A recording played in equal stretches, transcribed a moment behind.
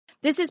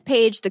This is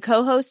Paige, the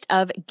co-host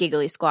of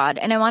Giggly Squad,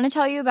 and I want to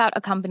tell you about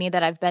a company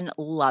that I've been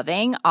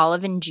loving,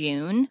 Olive &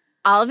 June.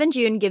 Olive &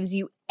 June gives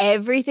you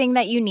everything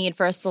that you need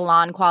for a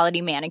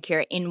salon-quality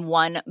manicure in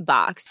one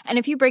box. And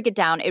if you break it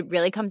down, it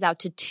really comes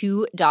out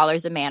to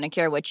 $2 a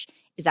manicure, which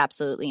is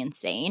absolutely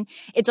insane.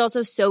 It's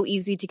also so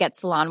easy to get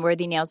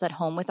salon-worthy nails at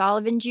home with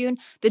Olive & June.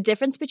 The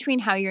difference between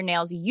how your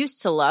nails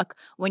used to look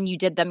when you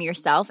did them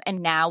yourself and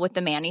now with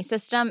the Mani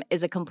system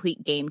is a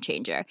complete game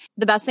changer.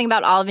 The best thing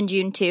about Olive &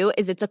 June, too,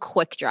 is it's a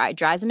quick dry.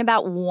 Dries in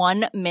about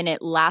 1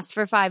 minute, lasts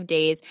for 5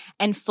 days,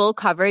 and full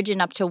coverage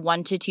in up to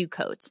 1 to 2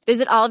 coats.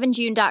 Visit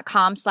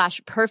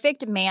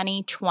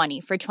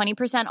oliveandjune.com/perfectmani20 for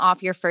 20%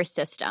 off your first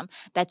system.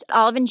 That's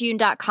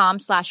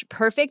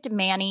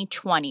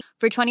oliveandjune.com/perfectmani20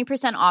 for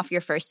 20% off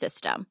your first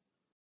system.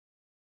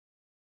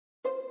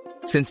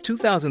 Since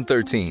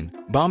 2013,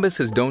 Bombas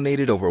has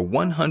donated over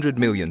 100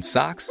 million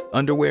socks,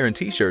 underwear, and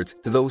T-shirts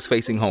to those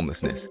facing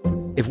homelessness.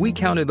 If we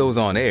counted those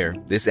on air,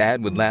 this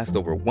ad would last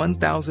over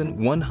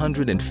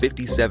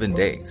 1,157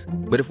 days.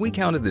 But if we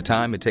counted the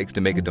time it takes to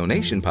make a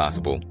donation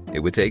possible, it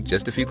would take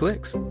just a few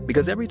clicks.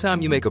 Because every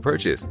time you make a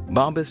purchase,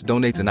 Bombas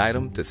donates an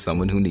item to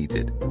someone who needs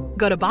it.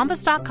 Go to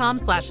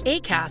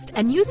bombas.com/ACAST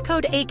and use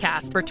code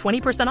ACAST for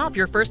 20% off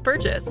your first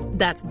purchase.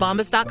 That's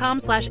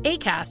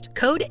bombas.com/ACAST,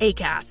 code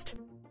ACAST.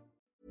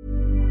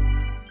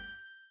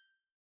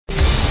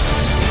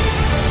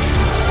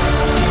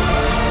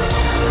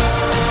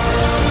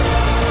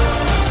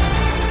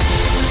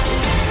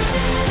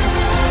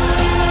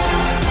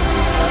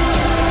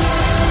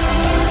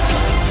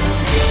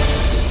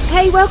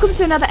 Hey, welcome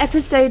to another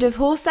episode of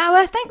Horse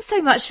Hour. Thanks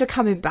so much for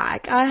coming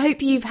back. I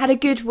hope you've had a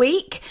good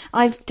week.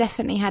 I've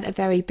definitely had a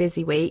very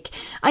busy week.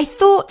 I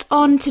thought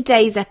on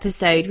today's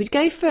episode we'd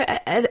go for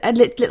a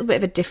little bit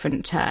of a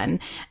different turn.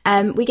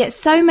 We get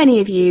so many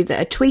of you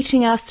that are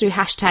tweeting us through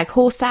hashtag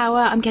Horse Hour.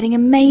 I'm getting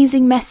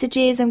amazing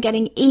messages. I'm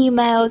getting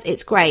emails.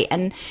 It's great.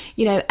 And,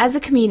 you know, as a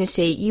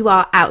community, you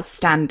are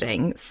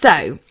outstanding.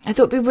 So I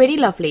thought it'd be really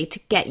lovely to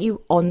get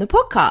you on the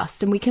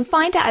podcast and we can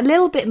find out a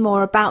little bit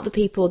more about the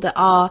people that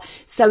are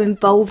so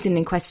involved in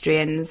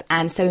equestrians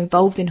and so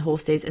involved in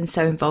horses and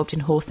so involved in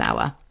Horse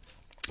Hour.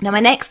 Now,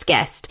 my next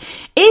guest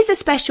is a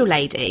special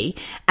lady,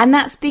 and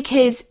that's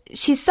because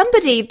she's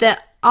somebody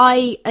that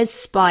I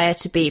aspire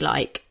to be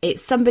like.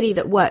 It's somebody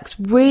that works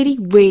really,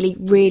 really,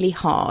 really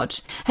hard.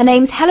 Her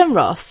name's Helen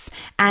Ross,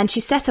 and she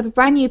set up a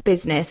brand new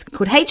business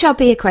called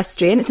HRB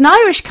Equestrian. It's an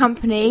Irish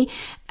company,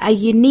 a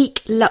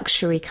unique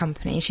luxury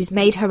company. She's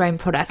made her own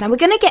products. Now, we're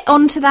going to get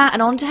onto that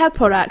and onto her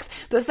products.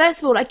 But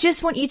first of all, I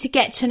just want you to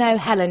get to know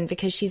Helen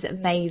because she's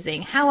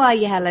amazing. How are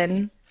you,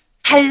 Helen?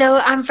 Hello,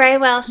 I'm very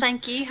well,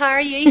 thank you. How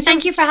are you?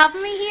 Thank you for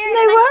having me here.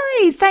 No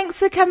worries. Thanks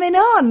for coming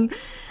on.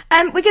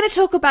 We're going to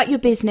talk about your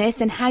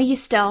business and how you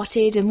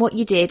started and what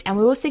you did, and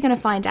we're also going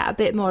to find out a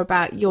bit more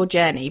about your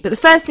journey. But the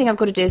first thing I've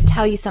got to do is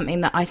tell you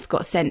something that I've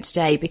got sent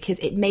today because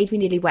it made me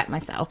nearly wet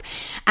myself.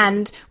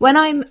 And when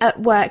I'm at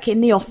work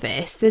in the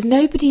office, there's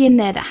nobody in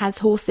there that has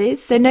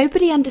horses, so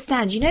nobody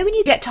understands. You know when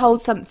you get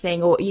told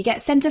something or you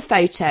get sent a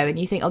photo and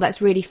you think, oh,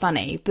 that's really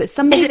funny, but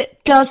somebody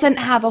that doesn't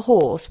have a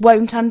horse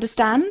won't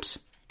understand?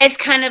 It's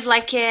kind of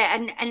like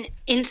an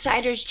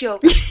insider's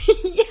joke.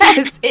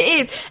 Yes, it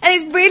is. And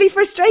it's really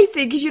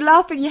frustrating because you're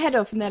laughing your head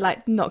off and they're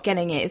like not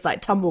getting it. It's like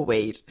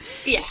tumbleweed.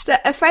 Yeah. So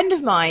a friend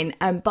of mine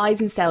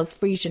buys and sells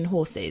Frisian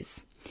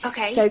horses.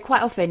 Okay. So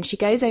quite often she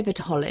goes over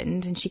to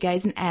Holland and she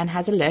goes and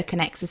has a look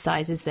and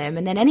exercises them.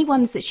 And then any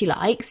ones that she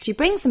likes, she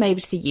brings them over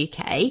to the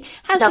UK,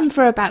 has them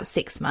for about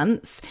 6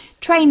 months,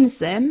 trains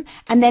them,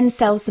 and then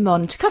sells them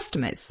on to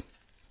customers.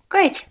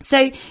 Great.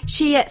 So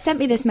she sent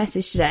me this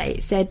message today.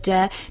 It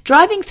said,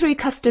 driving through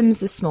customs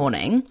this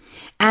morning,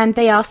 and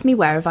they asked me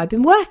where have I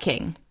been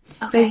working.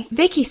 Okay. So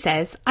Vicky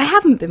says, I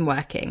haven't been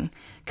working.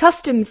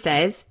 Customs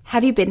says,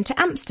 have you been to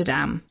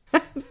Amsterdam?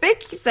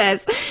 Vicky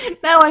says,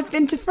 no, I've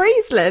been to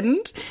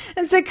Friesland.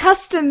 And so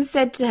Customs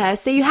said to her,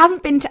 so you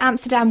haven't been to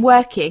Amsterdam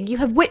working, you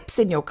have whips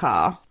in your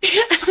car.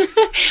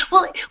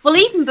 well,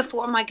 even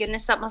before, my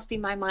goodness, that must be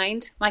my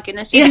mind. My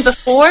goodness, even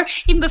before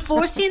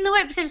seeing the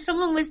whips, if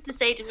someone was to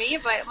say to me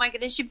about, my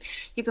goodness,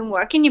 you've been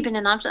working, you've been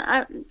in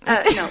Amsterdam,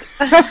 no.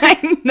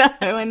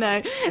 I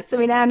know. So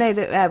we now know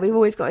that we've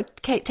always got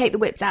to take the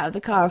whips out of the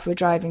car if we're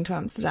driving to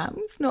Amsterdam.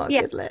 It's not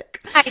a good look.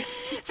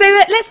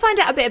 So let's find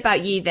out a bit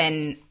about you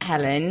then,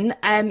 Helen.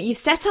 You've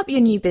set up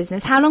your new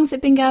business. How long has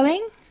it been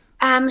going?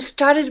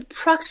 Started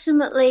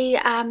approximately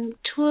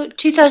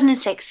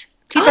 2006.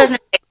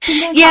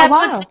 Yeah,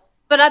 wow.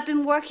 But I've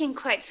been working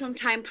quite some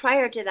time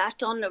prior to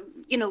that on,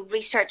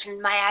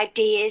 researching my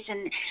ideas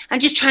and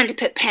just trying to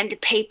put pen to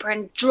paper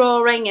and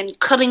drawing and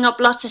cutting up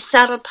lots of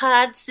saddle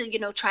pads,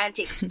 trying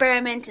to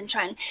experiment and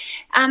trying.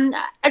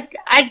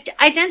 I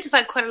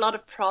identified quite a lot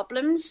of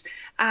problems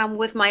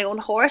with my own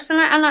horse,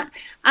 and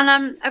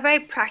I'm a very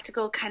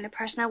practical kind of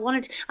person.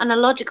 I'm a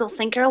logical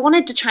thinker. I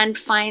wanted to try and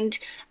find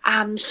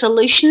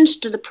solutions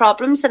to the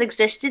problems that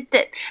existed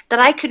that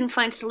I couldn't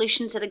find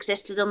solutions that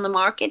existed on the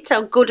market.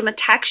 So I'd go to my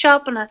tack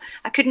shop and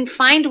I couldn't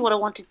find what I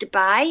wanted to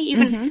buy,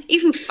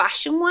 even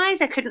fashion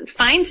wise. I couldn't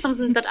find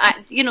something that I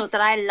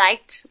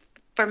liked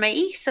for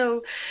me.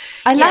 So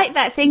I like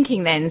that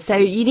thinking then. So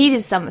you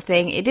needed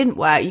something, it didn't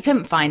work, you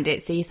couldn't find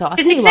it, so you thought, I'll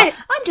tell you what,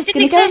 I'm just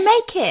going to go and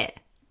make it.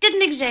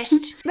 Didn't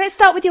exist. Let's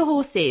start with your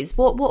horses.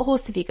 What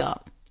horse have you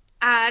got?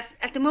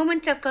 At the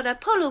moment, I've got a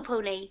polo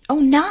pony. Oh,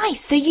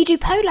 nice. So you do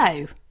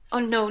polo? Oh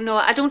no,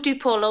 I don't do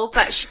polo,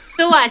 but she's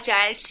so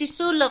agile. She's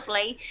so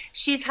lovely.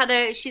 She's had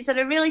a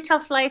really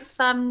tough life,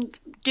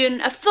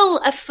 doing a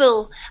full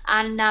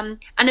and an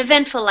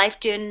eventful life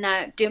doing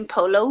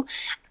polo.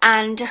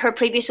 And her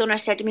previous owner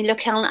said to me,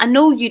 "Look, Helen, I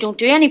know you don't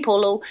do any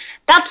polo.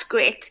 That's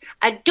great.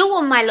 I don't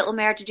want my little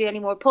mare to do any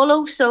more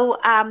polo. So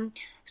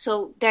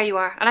there you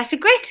are." And I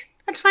said, "Great,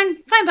 that's fine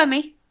by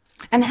me."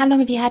 And how long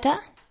have you had her?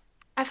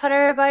 I've had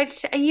her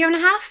about a year and a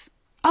half.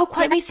 Oh,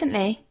 quite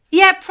recently.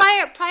 Yeah,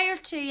 prior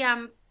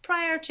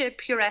to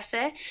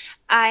Puressa,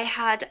 I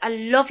had a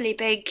lovely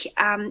big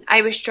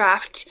Irish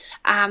Draft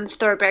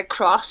thoroughbred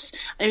cross.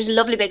 And it was a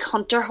lovely big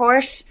hunter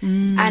horse,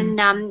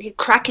 and he'd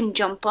crack and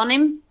jump on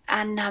him.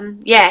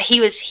 And he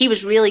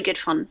was really good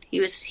fun. He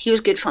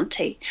was good fun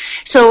too.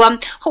 So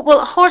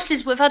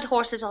horses, we've had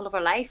horses all of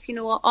our life,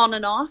 on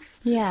and off.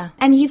 Yeah.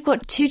 And you've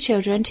got 2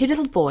 children, 2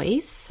 little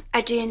boys. I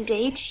do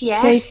indeed,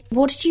 yes. So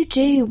what did you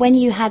do when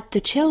you had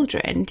the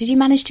children? Did you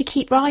manage to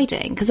keep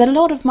riding? Because a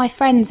lot of my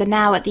friends are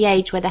now at the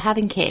age where they're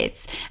having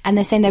kids and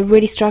they're saying they're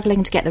really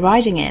struggling to get the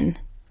riding in.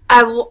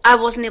 I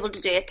wasn't able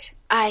to do it.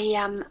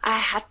 I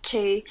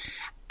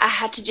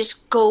had to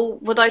just go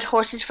without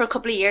horses for a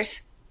couple of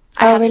years.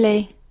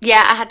 Really?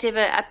 Yeah, I had to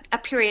have a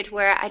period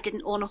where I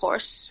didn't own a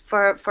horse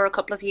for a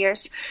couple of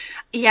years.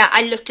 Yeah,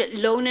 I looked at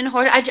loaning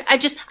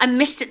horses. I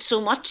missed it so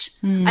much.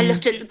 I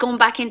looked at going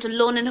back into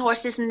loaning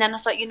horses, and then I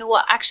thought, you know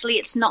what, actually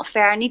it's not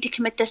fair. I need to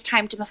commit this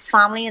time to my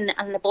family, and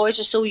the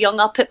boys are so young.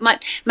 I'll put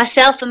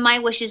myself and my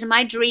wishes and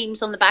my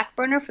dreams on the back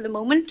burner for the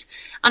moment,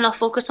 and I'll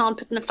focus on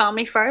putting the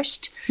family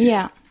first.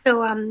 Yeah.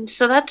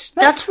 So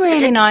that's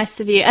really nice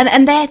of you.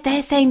 And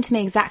they're saying to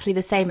me exactly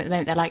the same at the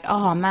moment. They're like,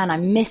 oh man, I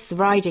miss the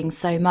riding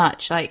so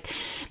much. Like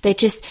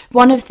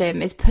one of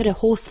them is put a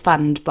horse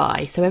fund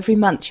by, so every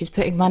month she's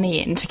putting money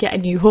in to get a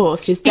new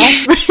horse. She's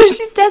desperate.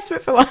 She's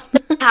desperate for one.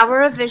 The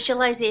power of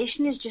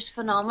visualization is just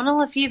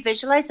phenomenal. If you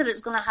visualize that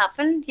it's going to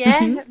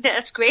happen,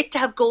 that's great to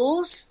have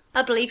goals.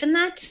 I believe in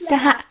that. So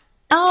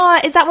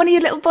is that one of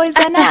your little boys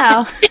there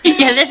now?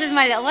 Yeah, this is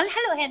my little one.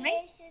 Hello, Henry.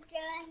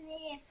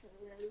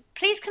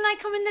 Please, can I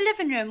come in the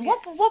living room?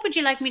 What would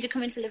you like me to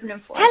come into the living room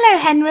for? Hello,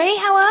 Henry.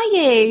 How are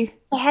you?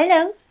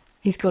 Hello.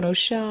 He's gone all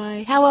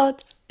shy. How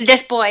old?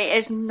 This boy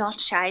is not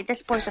shy.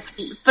 This boy's a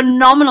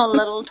phenomenal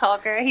little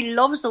talker. He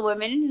loves the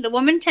women. The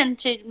women tend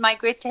to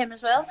migrate to him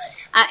as well.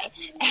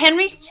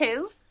 Henry's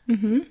 2.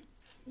 Mm-hmm.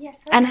 Yes.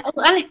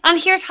 And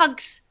here's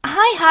Hugs.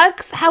 Hi,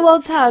 Hugs. How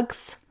old's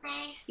Hugs?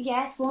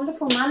 Yes,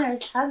 wonderful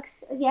manners,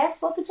 Hugs.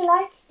 Yes, what would you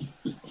like?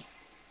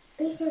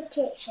 Piece of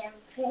chicken,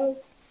 please.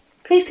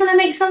 Please, can I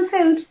make some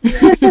food?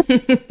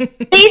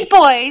 These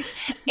boys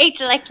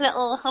eat like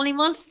little honey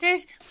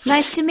monsters.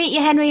 Nice to meet you,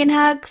 Henry and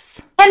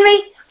Hugs.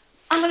 Henry,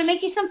 I'm going to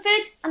make you some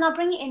food and I'll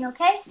bring it in,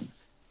 okay?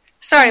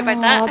 Sorry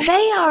about that.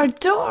 They are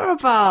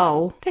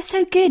adorable. They're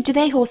so good. Do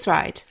they horse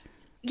ride?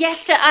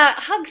 Yes,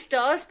 Hugs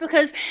does,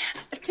 because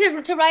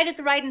to ride at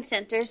the riding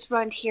centres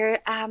around here,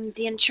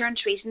 the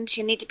insurance reasons,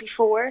 you need to be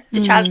 4.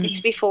 The child needs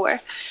to be 4.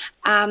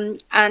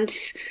 And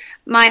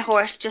my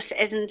horse just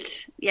isn't,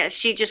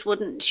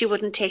 she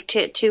wouldn't take to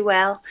it too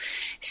well.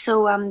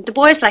 So the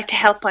boys like to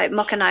help out,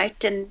 mucking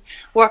out and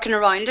working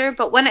around her.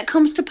 But when it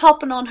comes to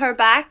popping on her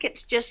back,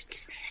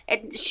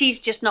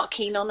 she's just not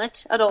keen on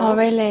it at all. Oh,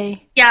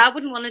 really? Yeah, I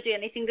wouldn't want to do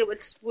anything that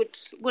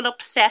would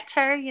upset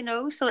her,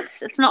 So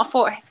it's not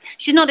for,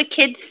 she's not a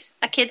kid's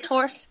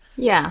horse.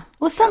 Yeah.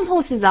 Well, some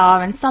horses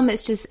are, and some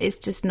it's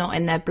just not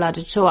in their blood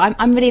at all.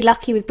 I'm really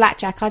lucky with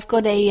Blackjack. I've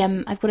got a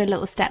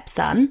little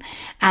stepson,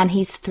 and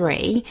he's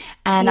 3,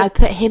 and I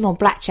put him on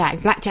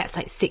Blackjack. Blackjack's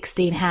like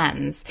 16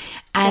 hands,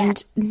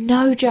 and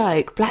no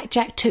joke,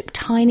 Blackjack took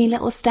tiny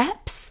little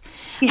steps.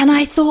 And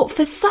I thought,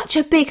 for such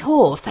a big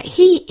horse, like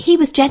he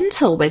was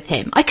gentle with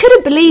him. I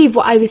couldn't believe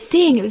what I was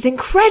seeing. It was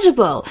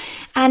incredible.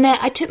 And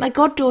I took my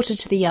goddaughter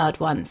to the yard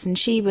once, and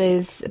she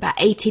was about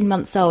 18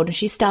 months old, and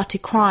she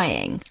started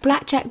crying.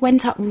 Blackjack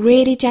went up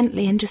really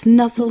gently and just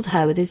nuzzled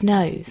her with his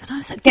nose. And I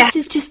was like, this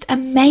is just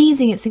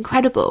amazing. It's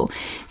incredible.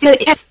 So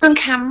it's on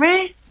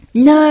camera?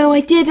 No, I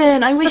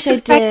didn't. I wish I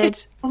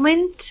did.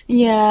 Moment.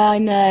 Yeah, I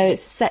know.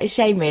 It's a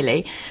shame,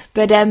 really.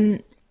 But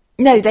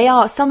no, they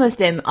are. Some of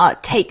them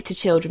take to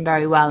children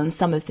very well, and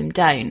some of them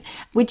don't.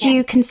 Would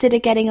you consider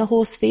getting a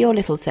horse for your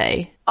little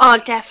 2? Oh,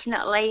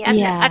 definitely.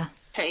 Yeah.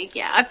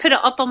 I put it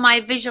up on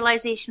my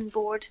visualization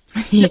board.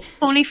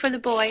 Only for the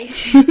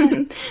boys.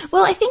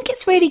 Well, I think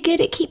it's really good.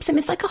 It keeps them,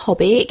 it's like a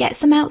hobby. It gets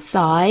them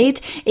outside.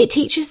 It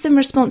teaches them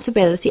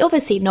responsibility.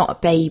 Obviously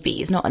not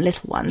babies, not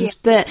little ones.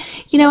 But,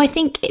 I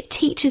think it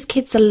teaches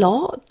kids a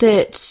lot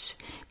that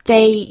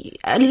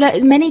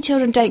many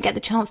children don't get the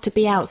chance to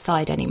be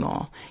outside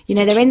anymore.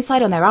 They're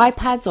inside on their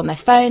iPads, on their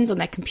phones, on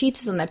their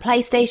computers, on their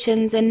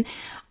PlayStations. And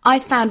I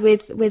found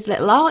with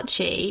little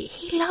Archie,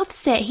 he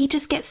loves it. He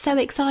just gets so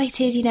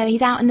excited.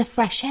 He's out in the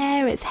fresh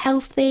air. It's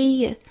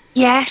healthy.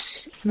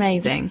 Yes. It's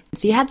amazing.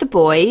 So you had the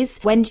boys.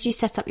 When did you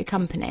set up your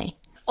company?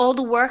 All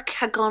the work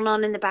had gone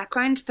on in the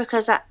background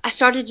because I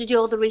started to do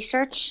all the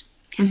research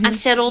and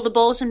set all the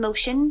balls in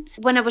motion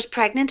when I was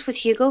pregnant with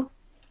Hugo.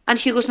 And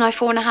Hugo's now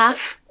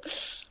 4.5.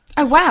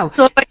 Oh, wow.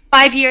 So about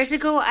 5 years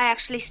ago, I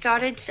actually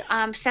started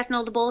setting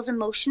all the balls in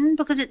motion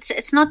because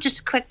it's not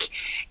just quick.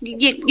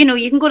 You know,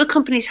 you can go to a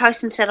company's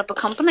house and set up a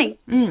company.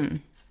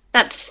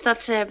 That's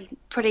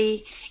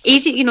pretty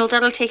easy. You know,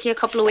 that'll take you a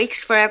couple of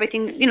weeks for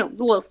everything. You know,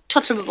 well,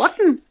 touch of a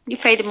button. You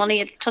pay the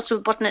money, at touch of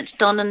a button, it's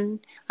done, and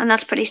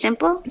that's pretty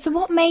simple. So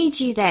what made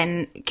you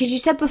then, because you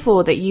said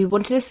before that you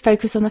wanted to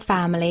focus on the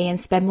family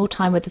and spend more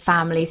time with the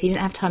family, so you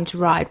didn't have time to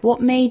ride. What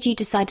made you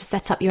decide to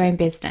set up your own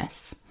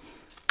business?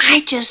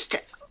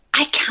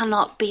 I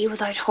cannot be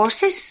without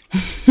horses.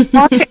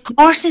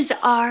 Horses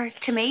are,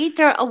 to me,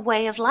 they're a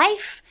way of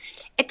life.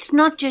 It's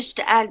not just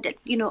a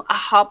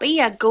hobby,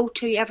 a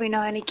go-to every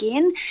now and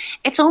again.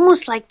 It's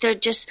almost like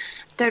there's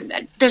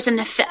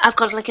I've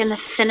got like an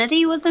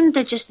affinity with them.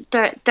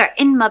 They're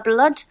in my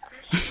blood.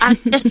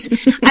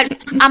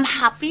 I'm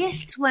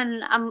happiest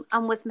when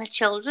I'm with my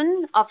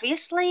children,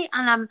 obviously,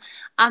 and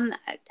I'm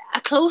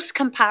a close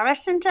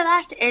comparison to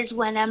that is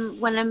when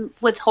I'm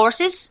with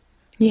horses.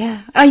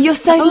 Yeah. Oh, you're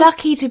so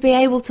lucky to be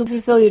able to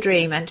fulfill your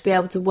dream and to be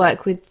able to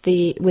work with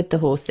the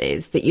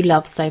horses that you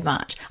love so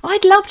much.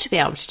 I'd love to be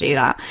able to do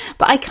that,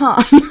 but I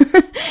can't.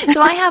 So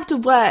I have to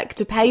work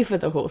to pay for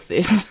the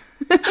horses.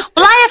 Well,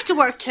 I have to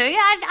work too.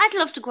 I'd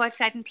love to go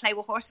outside and play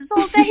with horses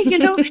all day, you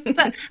know.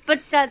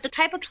 But the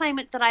type of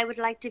climate that I would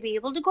like to be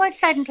able to go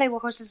outside and play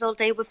with horses all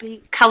day would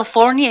be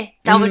California.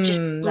 That would just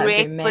be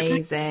great. That'd be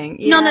amazing.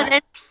 None of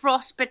this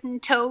frostbitten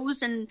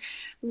toes and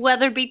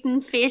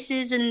weather-beaten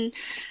faces and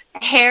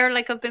hair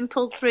like I've been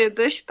pulled through a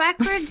bush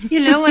backwards, you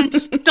know, and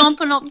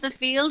stomping up the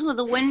field with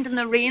the wind and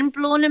the rain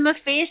blowing in my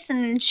face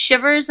and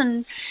shivers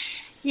and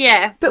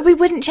yeah. But we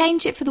wouldn't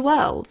change it for the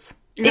world.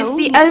 No.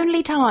 It's the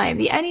only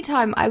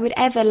time I would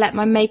ever let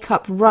my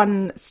makeup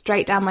run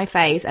straight down my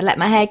face and let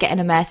my hair get in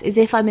a mess is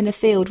if I'm in a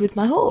field with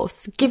my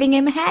horse, giving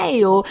him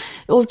hay or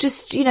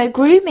just, you know,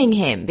 grooming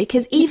him,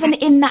 because even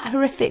in that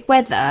horrific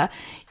weather,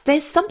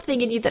 there's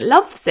something in you that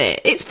loves it.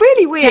 It's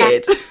really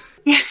weird.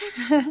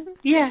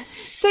 Yeah.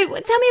 So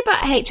tell me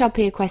about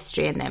HRP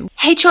Equestrian then.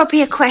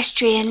 HRP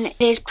Equestrian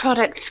is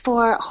products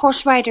for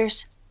horse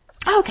riders.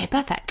 Oh, okay,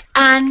 perfect.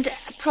 And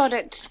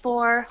products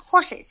for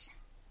horses.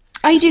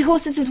 Oh, you do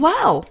horses as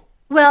well?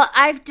 Well,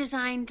 I've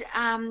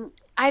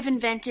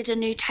invented a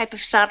new type of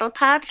saddle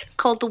pad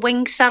called the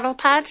Wing Saddle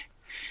Pad,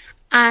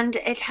 and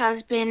it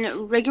has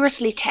been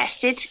rigorously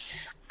tested,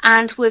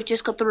 and we've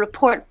just got the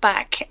report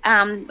back.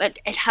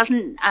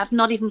 I've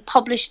not even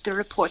published the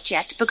report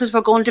yet because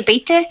we're going to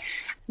beta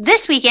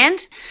this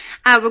weekend.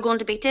 We're going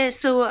to beta,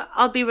 so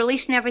I'll be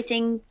releasing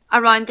everything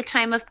around the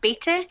time of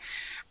beta.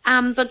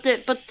 But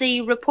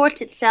the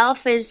report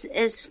itself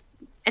it's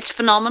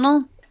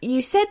phenomenal.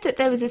 You said that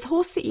there was this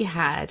horse that you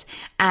had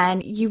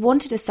and you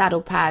wanted a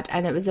saddle pad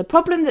and there was a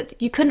problem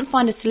that you couldn't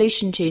find a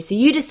solution to, so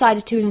you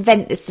decided to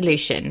invent the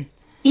solution.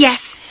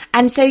 Yes.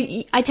 And so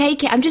I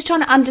take it, I'm just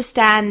trying to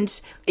understand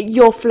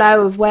your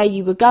flow of where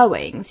you were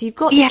going. So you've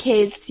got the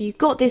kids, you've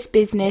got this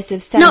business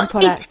of selling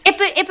products.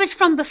 It was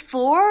from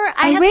before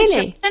I had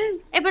the children.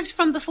 It was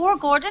from before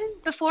Gordon,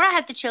 before I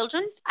had the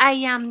children. I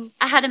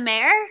had a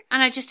mare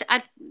and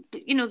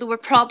there were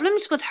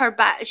problems with her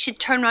back. She'd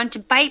turn around to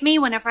bite me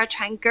whenever I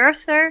try and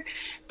girth her.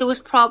 There was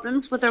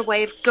problems with her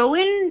way of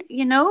going,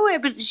 you know.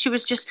 She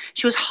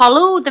was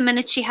hollow the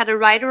minute she had a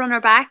rider on her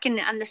back and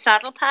the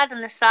saddle pad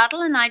and the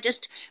saddle, and I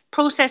just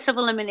process of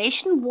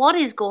elimination. What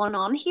is going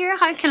on here?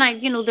 How can I,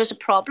 there's a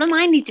problem.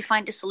 I need to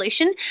find a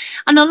solution.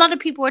 And a lot of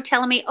people were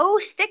telling me, oh,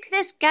 stick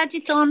this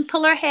gadget on,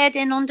 pull her head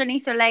in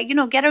underneath her leg,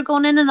 get her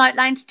going in and out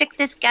line, stick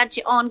this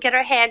gadget on, get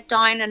her head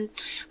down. And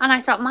I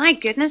thought, my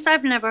goodness,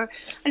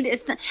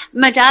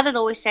 my dad had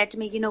always said to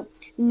me,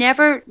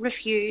 never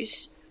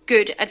refuse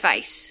good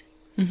advice.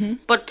 Mm-hmm.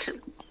 But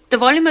the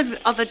volume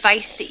of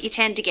advice that you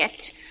tend to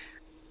get,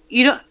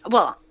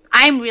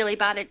 I'm really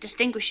bad at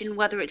distinguishing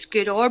whether it's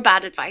good or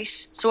bad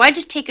advice. So I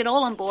just take it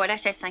all on board. I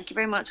say, thank you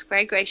very much.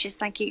 Very gracious.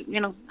 Thank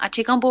you. I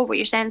take on board what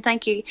you're saying.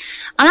 Thank you.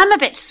 And I'm a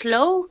bit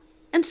slow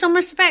in some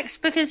respects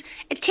because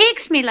it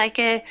takes me like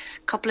a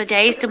couple of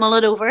days to mull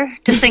it over,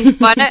 to think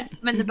about it.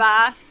 I'm in the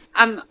bath,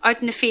 I'm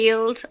out in the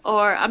field,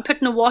 or I'm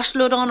putting a wash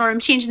load on, or I'm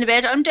changing the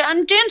bed. I'm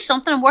doing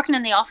something. I'm working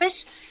in the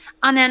office.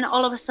 And then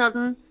all of a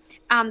sudden,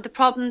 the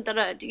problem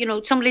that,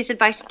 somebody's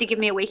advice that they gave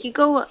me a week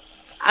ago,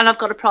 and I've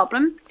got a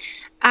problem.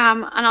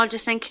 And I'll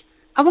just think,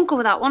 I won't go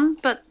with that one,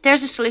 but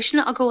there's a solution,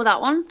 I'll go with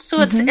that one.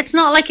 So it's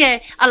not like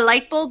a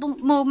light bulb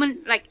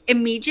moment, like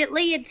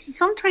immediately. It's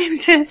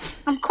sometimes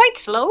I'm quite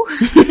slow.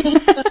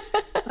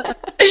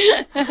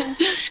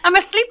 I'm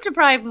a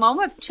sleep-deprived mom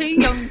of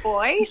 2 young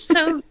boys,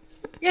 so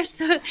Yes,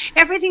 so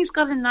everything's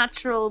got a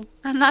natural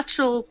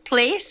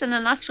place and a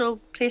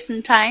natural place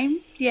and time.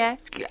 Yeah.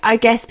 I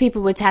guess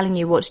people were telling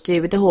you what to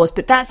do with the horse,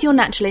 but that's your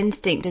natural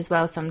instinct as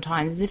well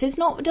sometimes. If it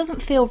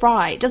doesn't feel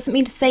right, it doesn't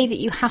mean to say that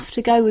you have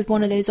to go with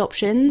one of those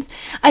options.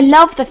 I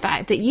love the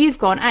fact that you've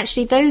gone,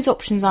 actually, those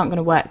options aren't going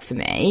to work for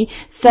me,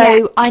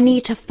 so I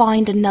need to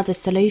find another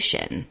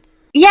solution.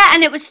 Yeah,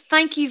 and it was,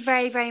 thank you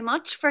very, very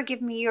much for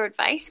giving me your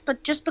advice,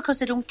 but just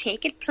because I don't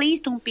take it, please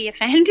don't be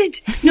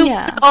offended.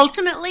 No,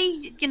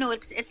 ultimately, you know,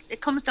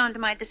 it comes down to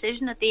my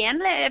decision at the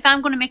end. If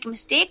I'm going to make a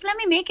mistake, let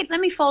me make it.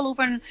 Let me fall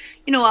over and,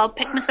 you know, I'll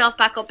pick myself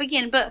back up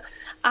again. But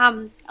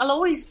I'll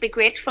always be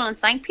grateful and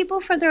thank people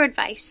for their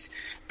advice.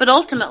 But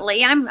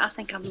ultimately, I've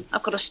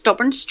got a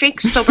stubborn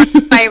streak,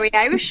 fiery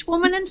Irish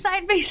woman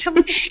inside me.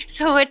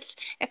 So it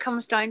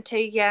comes down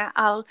to,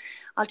 I'll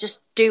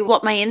just do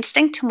what my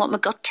instinct and what my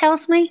gut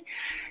tells me.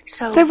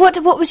 So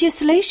what was your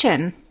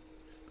solution?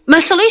 My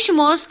solution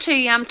was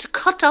to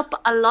cut up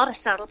a lot of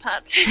saddle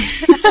pads.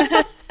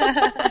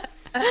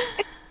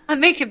 I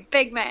make a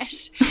big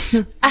mess.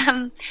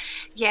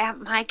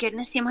 My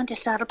goodness, the amount of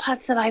saddle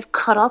pads that I've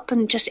cut up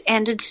and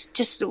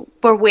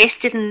were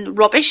wasted and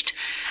rubbished.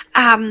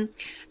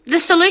 The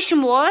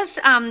solution was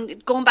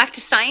going back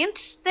to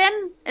science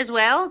then as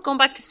well, going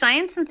back to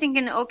science and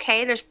thinking,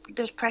 okay,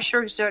 there's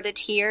pressure exerted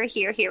here,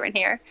 and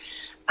here.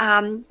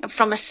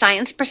 From a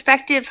science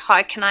perspective,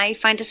 how can I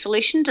find a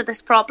solution to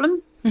this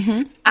problem?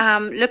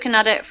 Mm-hmm. Looking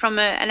at it from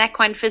an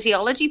equine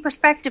physiology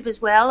perspective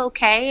as well,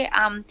 okay,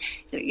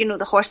 you know,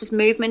 the horse's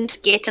movement,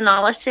 gait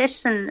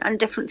analysis and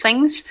different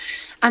things.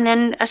 And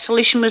then a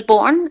solution was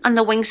born, and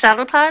the wing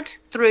saddle pad,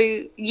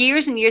 through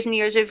years and years and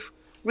years of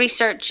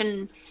research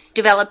and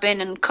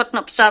developing and cutting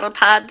up saddle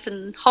pads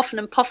and huffing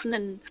and puffing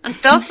and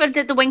stuff,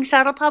 the wing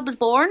saddle pad was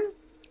born.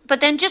 But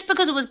then just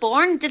because it was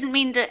born didn't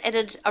mean that it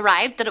had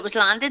arrived, that it was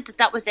landed,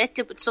 that was it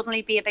would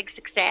suddenly be a big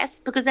success,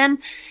 because then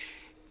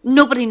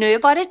nobody knew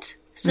about it.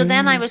 So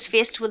then I was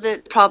faced with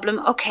the problem,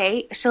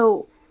 okay,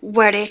 so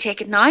where do I take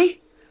it now?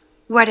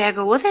 Where do I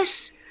go with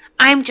this?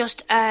 I'm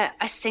just a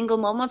single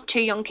mum of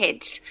 2 young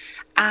kids,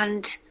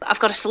 and I've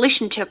got a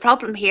solution to a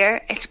problem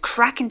here. It's a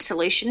cracking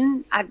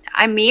solution.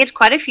 I made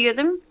quite a few of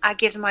them. I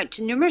gave them out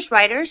to numerous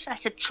riders. I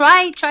said,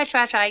 try.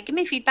 Give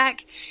me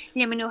feedback.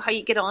 Let me know how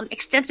you get on.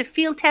 Extensive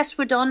field tests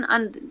were done,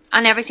 and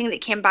everything that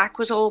came back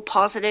was all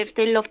positive.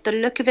 They loved the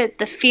look of it,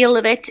 the feel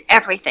of it,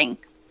 everything.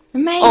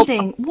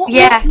 Amazing.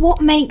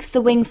 What makes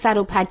the wing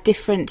saddle pad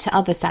different to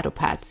other saddle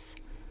pads?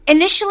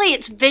 Initially,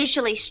 it's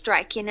visually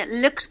striking. It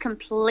looks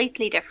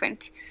completely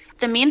different.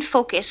 The main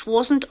focus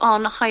wasn't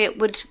on how it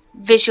would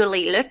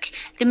visually look.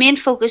 The main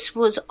focus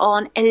was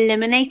on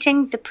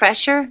eliminating the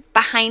pressure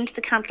behind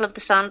the cantle of the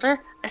saddle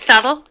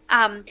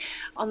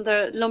on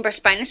the lumbar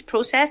spinous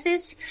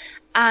processes.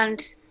 And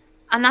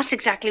that's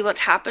exactly what's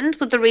happened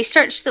with the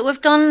research that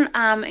we've done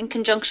in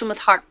conjunction with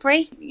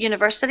Hartpury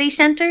University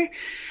Centre.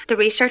 The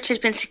research has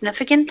been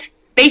significant.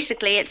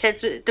 Basically, it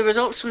says the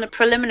results from the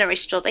preliminary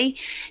study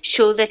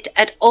show that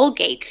at all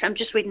gaits, I'm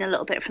just reading a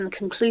little bit from the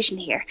conclusion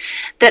here,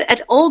 that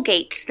at all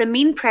gaits, the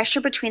mean pressure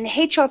between the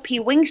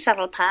HRP wing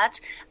saddle pad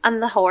and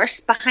the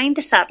horse behind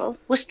the saddle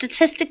was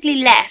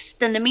statistically less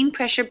than the mean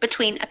pressure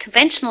between a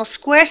conventional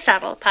square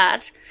saddle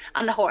pad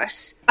and the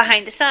horse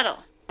behind the saddle.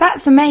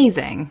 That's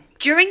amazing.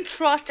 During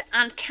trot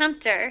and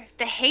canter,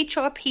 the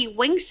HRP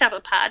wing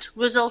saddle pad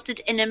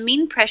resulted in a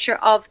mean pressure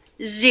of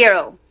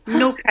 0.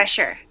 No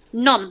pressure.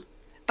 None.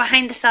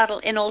 Behind the saddle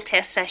in all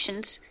test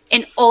sessions.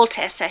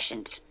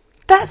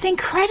 That's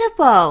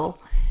incredible.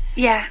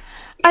 Yeah.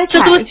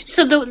 Okay.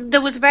 So there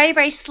was very,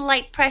 very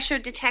slight pressure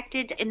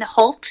detected in the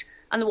halt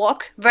and the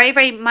walk. Very,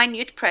 very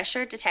minute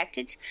pressure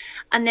detected.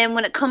 And then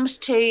when it comes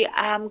to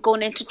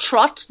going into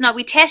trot, now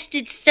we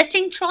tested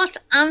sitting trot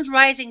and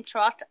rising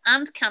trot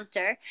and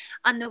canter,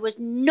 and there was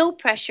no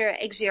pressure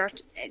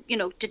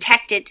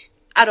detected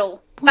at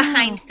all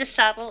behind the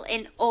saddle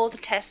in all the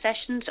test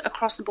sessions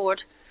across the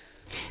board.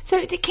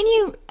 So can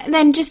you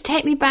then just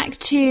take me back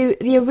to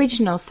the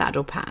original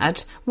saddle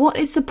pad? What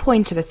is the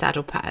point of a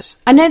saddle pad?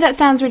 I know that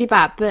sounds really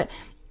bad, but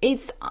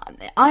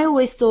I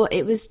always thought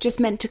it was just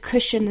meant to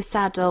cushion the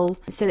saddle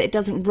so that it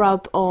doesn't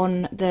rub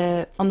on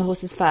the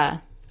horse's fur.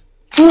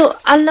 Well,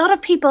 a lot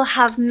of people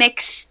have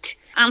mixed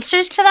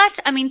answers to that.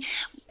 I mean,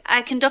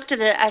 I conducted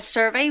a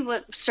survey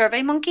with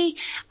SurveyMonkey,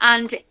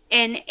 and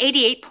in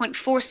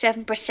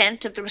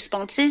 88.47% of the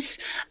responses,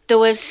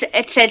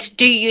 it said,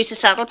 do you use a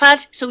saddle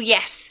pad? So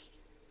yes,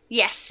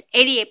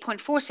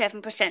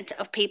 88.47%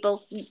 of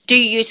people do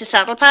use a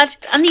saddle pad,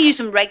 and they use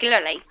them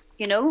regularly,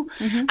 you know.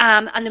 Mm-hmm.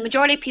 And the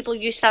majority of people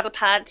use saddle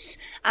pads.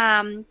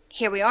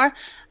 Here we are.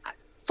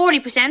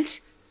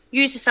 40%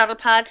 use a saddle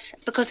pad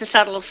because the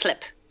saddle will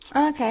slip.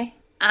 Okay.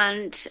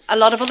 And a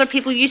lot of other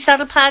people use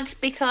saddle pads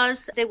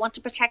because they want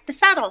to protect the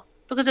saddle.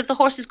 Because if the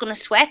horse is going to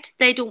sweat,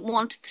 they don't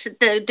want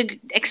the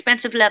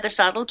expensive leather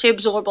saddle to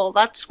absorb all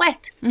that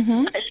sweat.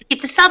 Mm-hmm. It's to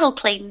keep the saddle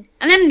clean.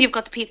 And then you've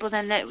got the people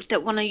then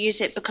that want to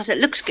use it because it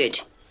looks good,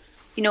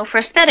 you know, for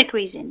aesthetic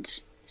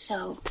reasons.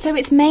 So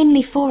it's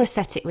mainly for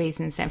aesthetic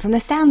reasons then. From the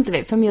sounds of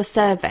it, from your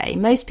survey,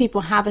 most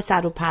people have a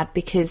saddle pad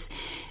because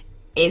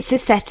it's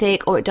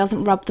aesthetic, or it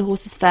doesn't rub the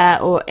horse's fur,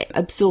 or it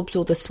absorbs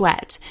all the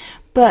sweat.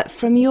 But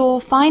from your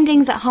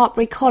findings at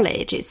Hartbury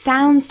College, it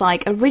sounds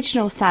like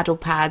original saddle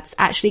pads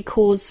actually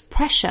cause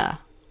pressure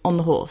on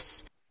the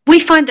horse. We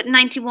found that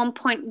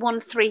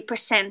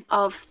 91.13%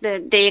 of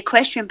the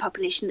equestrian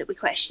population that we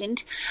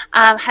questioned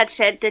had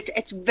said that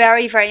it's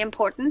very, very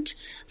important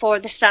for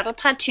the saddle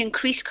pad to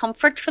increase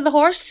comfort for the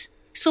horse.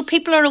 So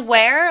people are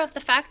aware of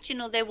the fact, you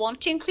know, they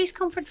want to increase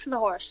comfort for the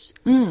horse.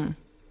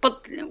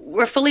 But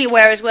we're fully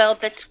aware as well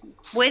that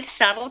with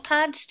saddle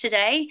pads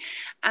today,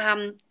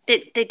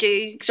 they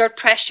do exert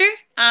pressure,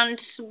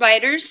 and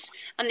riders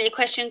and the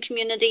equestrian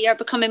community are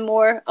becoming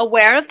more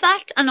aware of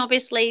that. And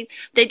obviously,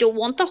 they don't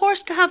want the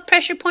horse to have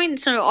pressure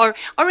points or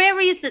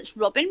areas that's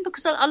rubbing,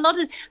 because a lot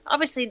of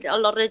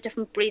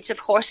different breeds of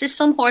horses.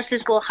 Some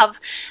horses will have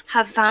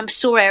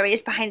sore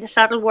areas behind the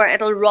saddle where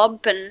it'll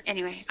rub. And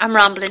anyway, I'm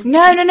rambling.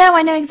 No,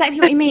 I know exactly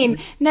what you mean.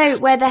 No,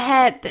 where the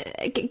hair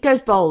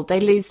goes bald, they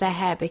lose their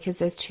hair because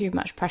there's too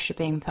much pressure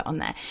being put on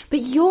there.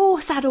 But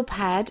your saddle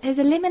pad has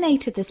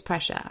eliminated this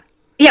pressure.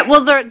 Yeah,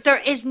 well, there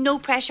is no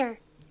pressure.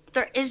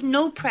 There is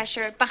no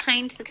pressure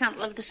behind the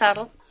cantle of the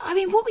saddle. I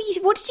mean, what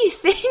did you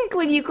think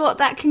when you got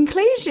that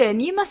conclusion?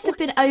 You must have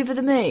been over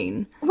the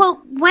moon.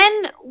 Well,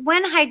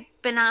 when I'd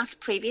been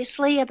asked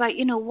previously about,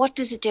 you know, what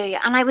does it do,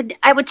 and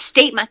I would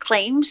state my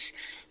claims,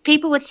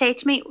 people would say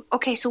to me,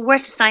 okay, so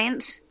where's the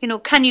science? You know,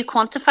 can you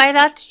quantify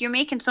that? You're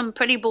making some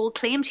pretty bold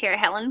claims here,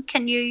 Helen.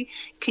 Can you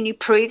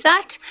prove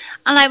that?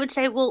 And I would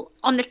say, well,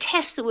 on the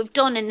tests that we've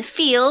done in the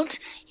field,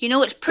 you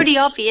know, it's pretty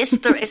obvious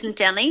there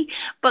isn't any,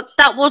 but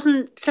that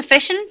wasn't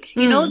sufficient.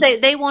 You know,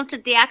 they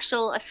wanted the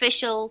actual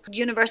official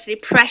university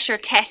pressure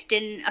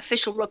testing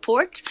official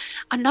report,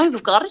 and now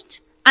we've got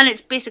it. And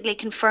it's basically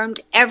confirmed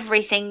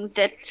everything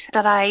that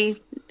I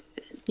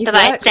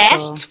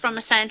assessed from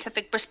a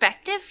scientific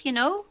perspective, you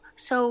know.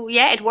 So,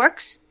 yeah, it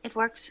works. It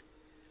works.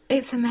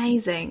 It's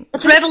amazing.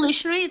 It's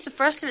revolutionary. It's the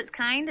first of its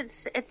kind.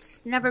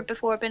 It's never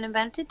before been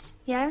invented.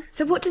 Yeah.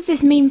 So what does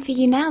this mean for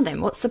you now,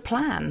 then? What's the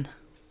plan?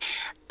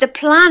 The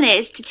plan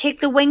is to take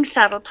the wing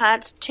saddle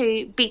pads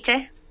to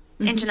BETA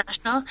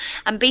International.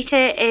 And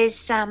BETA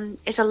is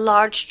a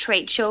large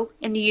trade show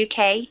in the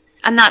UK.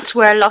 And that's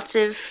where lots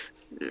of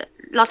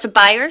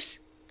buyers,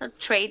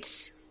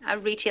 trades,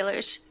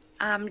 retailers,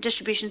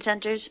 distribution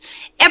centres,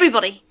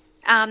 everybody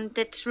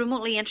that's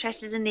remotely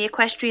interested in the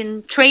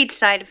equestrian trade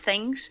side of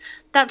things,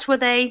 that's where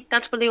they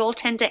all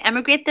tend to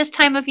emigrate this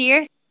time of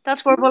year.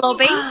 That's where we'll all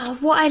be. Oh,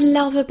 what I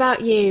love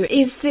about you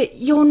is that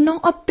you're not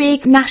a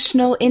big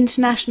national,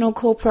 international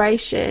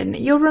corporation.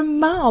 You're a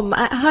mum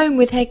at home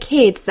with her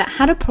kids that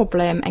had a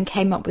problem and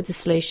came up with a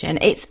solution.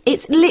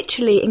 It's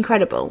literally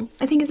incredible.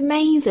 I think it's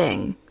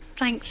amazing.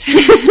 Thanks.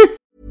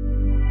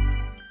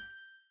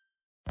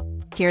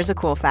 Here's a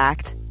cool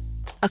fact.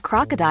 A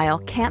crocodile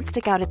can't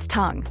stick out its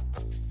tongue.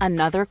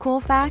 Another cool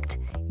fact,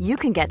 you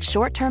can get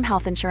short-term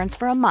health insurance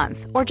for a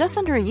month or just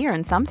under a year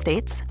in some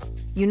states.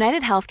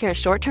 United Healthcare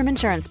short-term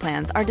insurance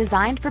plans are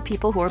designed for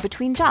people who are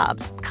between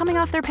jobs, coming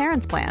off their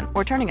parents' plan,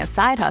 or turning a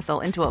side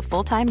hustle into a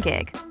full-time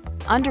gig.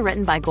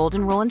 Underwritten by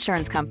Golden Rule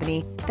Insurance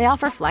Company, they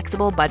offer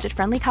flexible,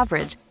 budget-friendly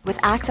coverage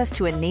with access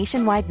to a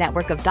nationwide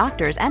network of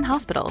doctors and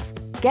hospitals.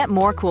 Get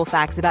more cool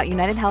facts about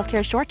United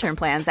Healthcare short-term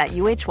plans at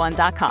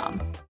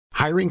uh1.com.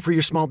 Hiring for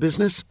your small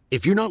business?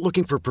 If you're not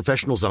looking for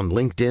professionals on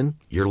LinkedIn,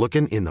 you're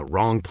looking in the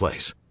wrong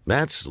place.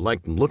 That's like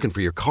looking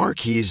for your car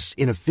keys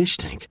in a fish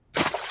tank.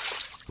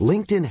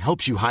 LinkedIn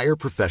helps you hire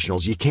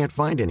professionals you can't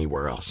find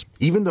anywhere else,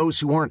 even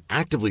those who aren't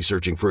actively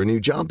searching for a new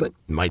job but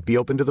might be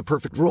open to the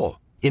perfect role.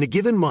 In a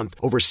given month,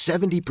 over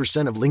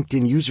 70% of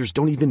LinkedIn users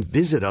don't even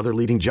visit other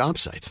leading job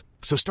sites.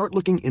 So start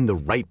looking in the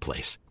right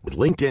place. With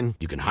LinkedIn,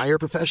 you can hire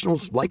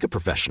professionals like a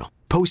professional.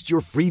 Post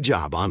your free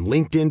job on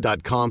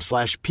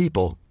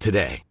linkedin.com/people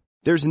today.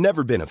 There's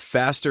never been a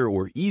faster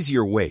or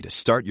easier way to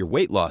start your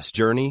weight loss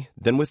journey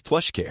than with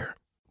PlushCare.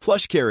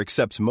 PlushCare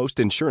accepts most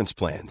insurance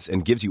plans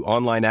and gives you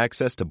online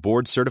access to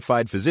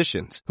board-certified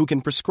physicians who can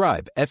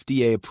prescribe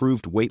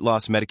FDA-approved weight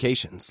loss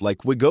medications like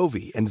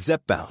Wegovy and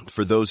Zepbound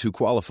for those who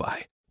qualify.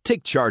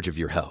 Take charge of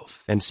your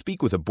health and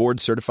speak with a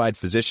board-certified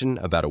physician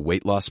about a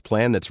weight loss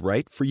plan that's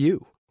right for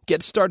you.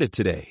 Get started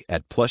today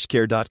at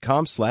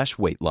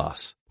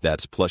plushcare.com/weight-loss.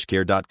 That's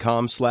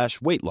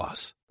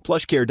plushcare.com/weight-loss.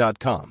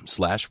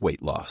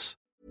 plushcare.com/weight-loss.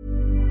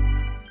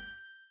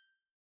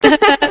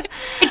 I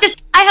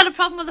had a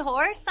problem with the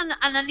horse and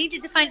I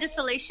needed to find a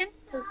solution.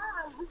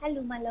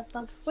 Hello, my love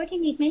bug. Where do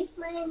you need me?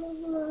 My name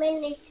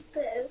is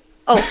Boo.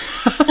 Oh.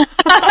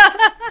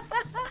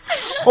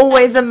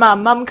 Always a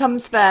mum. Mum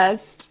comes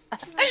first.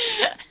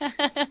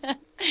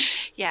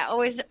 Yeah,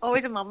 always a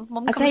mum.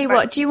 Mum I'll comes tell you first.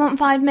 what, do you want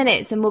 5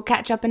 minutes and we'll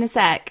catch up in a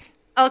sec?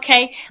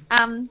 Okay.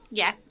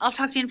 Yeah, I'll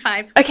talk to you in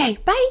 5. Okay,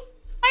 bye.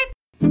 Bye.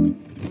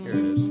 Here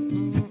it is.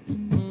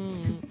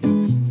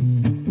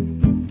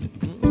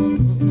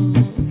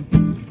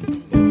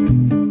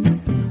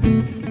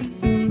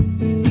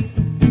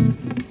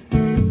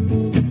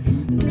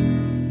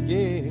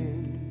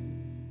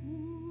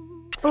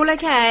 All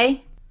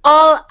okay?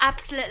 All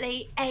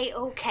absolutely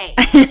A-okay.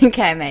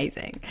 Okay,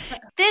 amazing.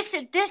 This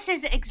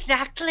is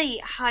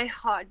exactly how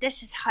hard.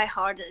 This is how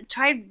hard.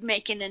 Try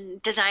making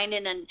and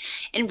designing and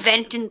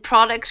inventing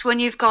products when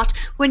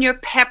you're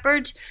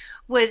peppered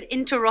with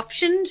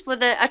interruptions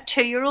with a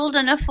 2-year-old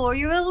and a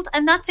 4-year-old,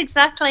 and that's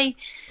exactly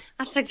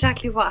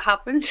what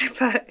happened.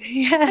 But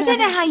yeah. I don't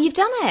know how you've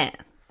done it.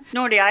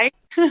 Nor do I.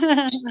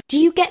 Do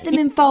you get them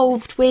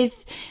involved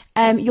with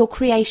your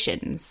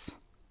creations?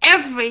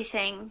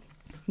 Everything.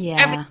 Yeah.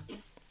 Everything.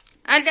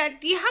 And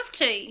you have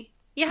to.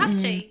 You have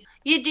to.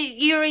 You do.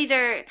 You're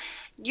either.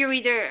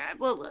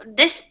 Well,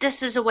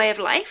 this is a way of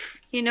life.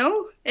 You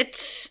know,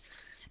 it's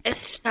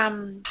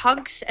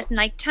hugs at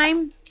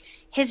nighttime.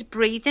 His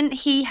breathing.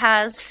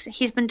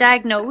 He's been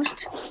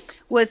diagnosed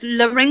with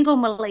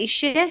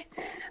laryngomalacia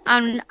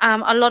and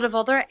a lot of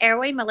other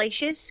airway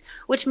malicias,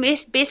 which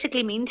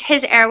basically means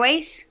his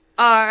airways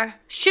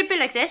should be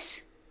like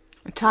this.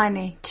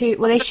 Tiny.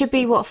 They should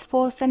be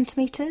 4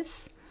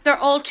 centimeters. They're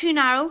all too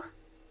narrow.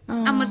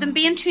 Oh. And with them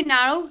being too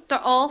narrow, they're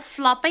all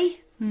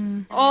floppy.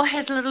 All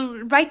his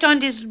right down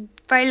to his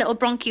very little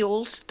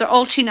bronchioles, they're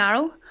all too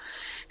narrow.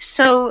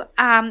 So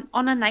on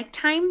a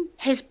nighttime,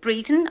 his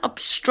breathing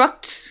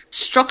obstructs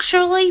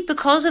structurally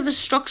because of a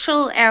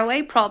structural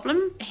airway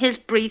problem. His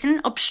breathing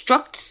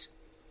obstructs.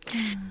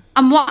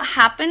 And what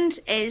happened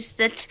is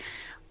that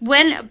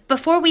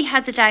before we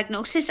had the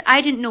diagnosis,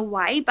 I didn't know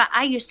why, but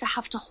I used to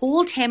have to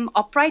hold him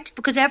upright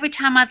because every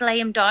time I'd lay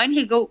him down,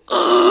 he'd go,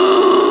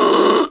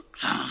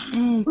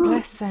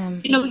 bless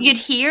him. You know, you'd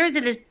hear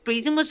that his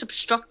breathing was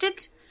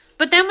obstructed.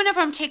 But then whenever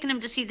I'm taking him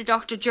to see the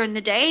doctor during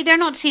the day, they're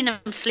not seeing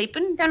him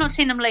sleeping. They're not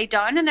seeing him lay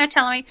down, and they're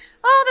telling me,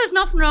 oh, there's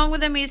nothing wrong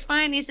with him. He's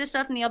fine. He's this,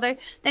 that, and the other.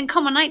 Then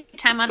come a night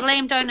time, I'd lay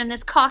him down in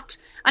his cot,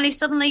 and he's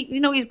suddenly,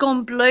 he's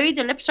going blue.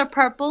 The lips are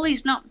purple. He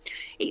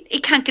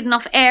can't get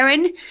enough air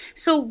in.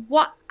 So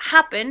what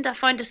happened, I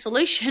found a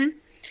solution,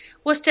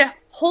 was to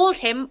hold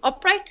him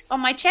upright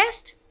on my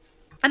chest.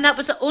 And that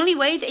was the only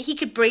way that he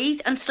could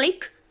breathe and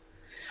sleep.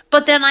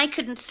 But then I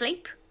couldn't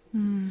sleep.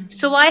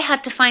 So I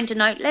had to find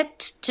an outlet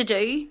to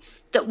do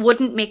that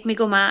wouldn't make me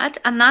go mad.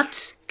 And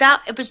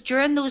it was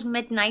during those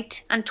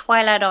midnight and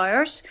twilight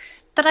hours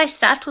that I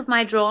sat with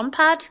my drawing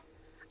pad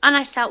and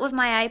I sat with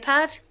my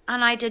iPad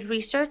and I did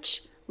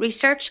research.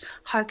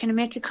 How can I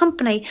make a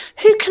company?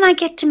 Who can I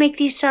get to make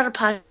these saddle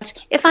pads?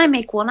 If I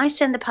make one, I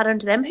send the pattern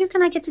to them. Who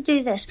can I get to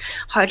do this?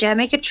 How do I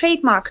make a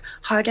trademark?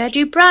 How do I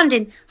do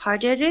branding? How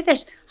do I do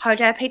this? How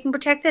do I patent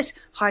protect this?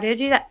 How do I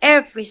do that?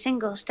 Every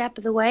single step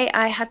of the way,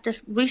 I had to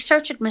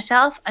research it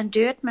myself and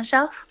do it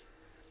myself.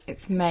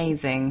 It's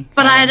amazing.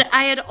 But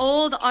I had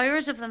all the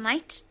hours of the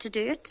night to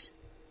do it,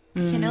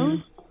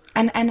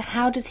 And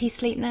how does he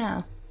sleep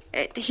now?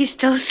 He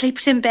still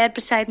sleeps in bed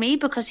beside me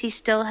because he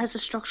still has a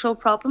structural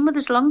problem with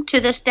his lung to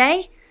this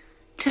day.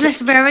 To this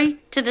very,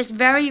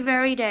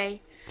 very day.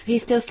 He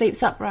still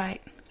sleeps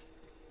upright?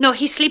 No,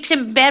 he sleeps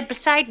in bed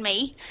beside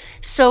me.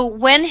 So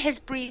when his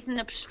breathing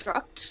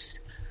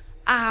obstructs,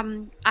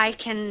 I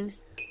can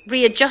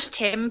readjust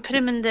him, put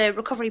him in the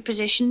recovery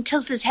position,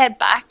 tilt his head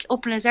back,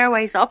 open his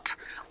airways up,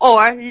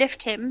 or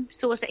lift him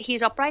so as that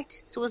he's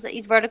upright, so as that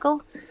he's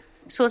vertical,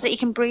 so as that he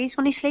can breathe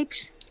when he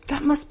sleeps.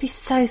 That must be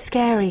so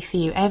scary for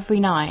you every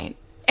night.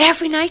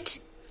 Every night.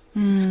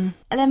 And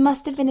there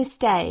must have been a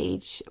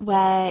stage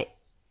where...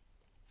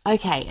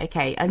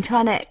 Okay, I'm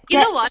trying to... You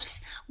know what?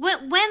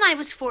 When I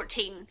was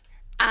 14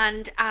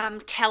 and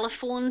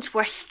telephones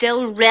were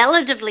still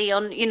relatively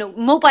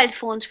mobile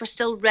phones were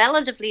still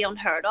relatively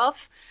unheard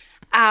of.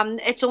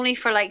 It's only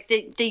for like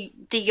the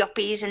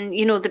yuppies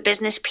and the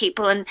business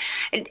people, and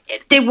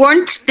they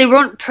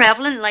weren't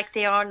prevalent like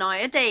they are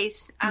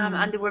nowadays,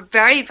 and they were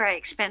very, very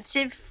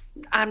expensive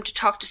to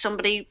talk to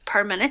somebody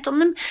per minute on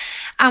them.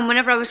 And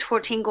whenever I was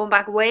 14, going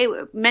back way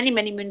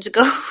many moons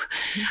ago,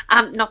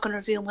 I'm not going to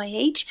reveal my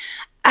age,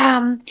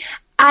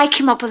 I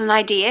came up with an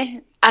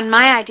idea. And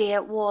my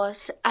idea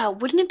was,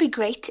 wouldn't it be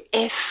great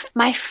if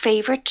my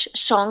favourite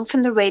song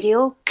from the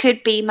radio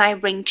could be my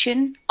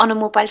ringtone on a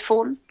mobile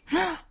phone?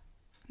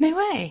 No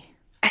way.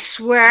 I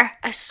swear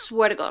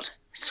to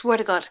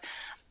God.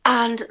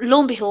 And lo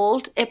and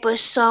behold, it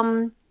was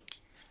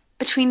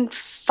between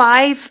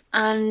 5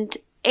 and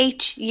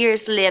 8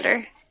 years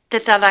later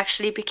that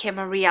actually became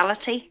a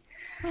reality.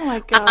 Oh my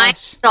gosh. And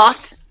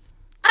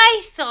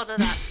I thought of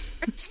that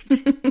first.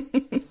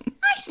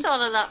 I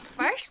thought of that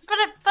first, but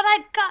I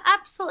got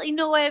absolutely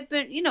no way of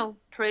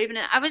proving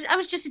it. I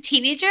was just a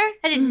teenager.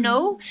 I didn't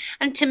know,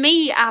 and to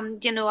me,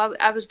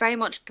 I was very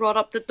much brought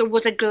up that there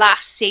was a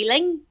glass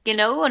ceiling,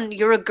 and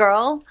you're a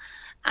girl,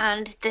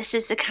 and this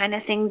is the kind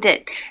of thing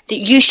that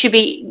you should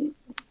be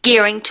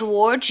gearing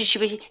towards.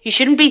 You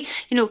shouldn't be,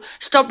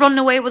 stop running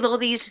away with all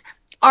these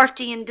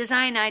arty and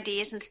design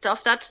ideas and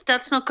stuff.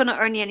 That's not going to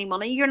earn you any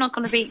money. You're not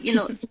going to be,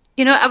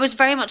 I was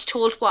very much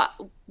told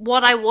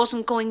what I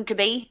wasn't going to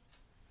be.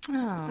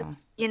 Oh.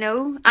 Do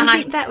you and I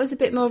think that was a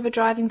bit more of a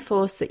driving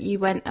force that you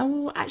went,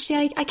 oh,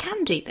 actually, I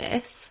can do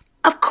this.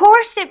 Of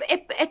course,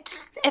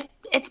 if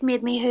it's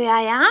made me who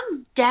I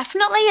am,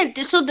 definitely.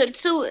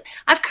 So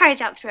I've carried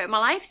that throughout my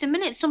life. The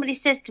minute somebody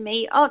says to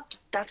me, "Oh,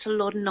 that's a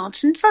load of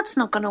nonsense, that's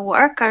not going to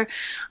work," or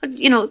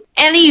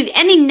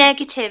any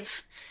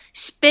negative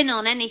spin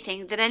on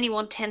anything that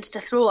anyone tends to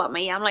throw at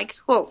me, I'm like,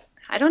 whoa,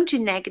 I don't do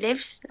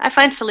negatives. I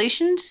find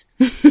solutions.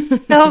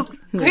 So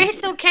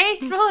great, okay,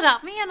 throw it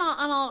at me, and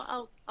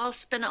I'll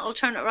spin it. I'll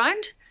turn it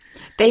around.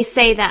 They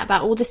say that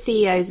about all the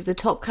CEOs of the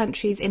top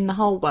countries in the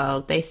whole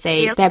world. They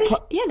say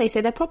really?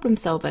 they're problem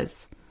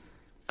solvers.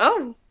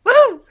 Oh,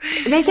 woo!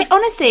 They say,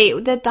 honestly,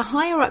 the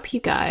higher up you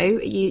go,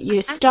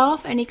 your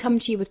staff only come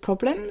to you with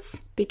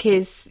problems,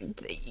 because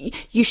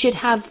you should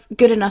have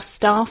good enough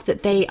staff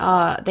that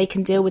they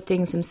can deal with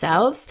things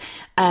themselves,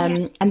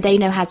 and they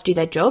know how to do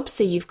their job.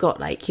 So you've got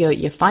like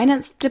your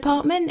finance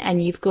department,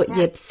 and you've got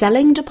your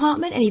selling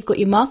department, and you've got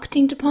your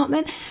marketing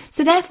department.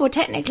 So therefore,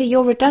 technically,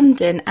 you're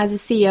redundant as a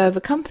CEO of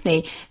a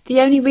company.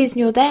 The only reason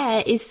you're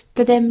there is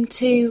for them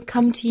to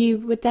come to you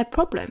with their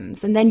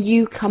problems, and then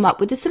you come up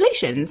with the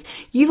solutions.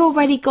 You've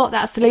already got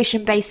that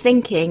solution-based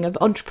thinking of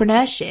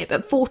entrepreneurship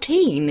at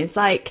 14. It's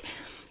like,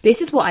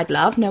 this is what I'd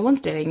love. No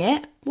one's doing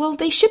it. Well,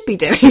 they should be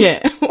doing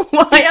it.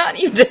 Why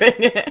aren't you doing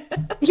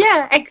it?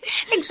 Yeah,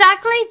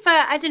 exactly.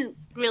 But I didn't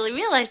really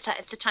realise that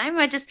at the time.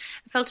 I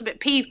felt a bit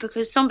peeved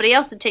because somebody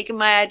else had taken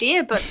my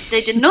idea, but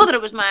they didn't know that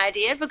it was my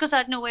idea because I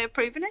had no way of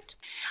proving it.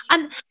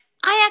 And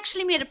I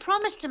actually made a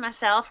promise to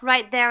myself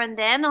right there and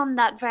then on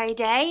that very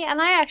day.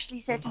 And I actually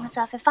said to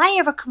myself, if I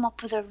ever come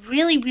up with a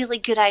really, really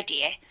good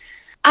idea,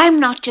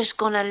 I'm not just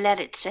going to let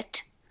it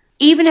sit.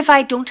 Even if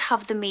I don't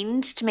have the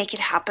means to make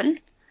it happen,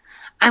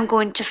 I'm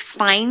going to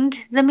find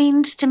the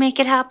means to make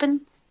it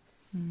happen.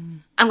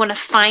 I'm going to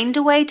find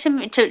a way to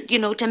make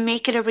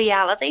it a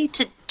reality,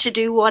 to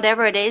do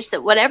whatever it is,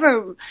 that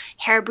whatever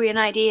harebrained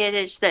idea it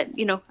is that,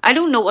 I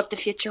don't know what the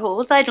future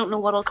holds. I don't know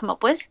what I'll come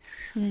up with.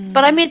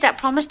 But I made that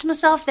promise to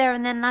myself there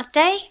and then that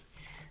day.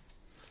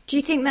 Do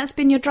you think that's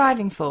been your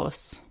driving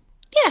force?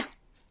 Yeah.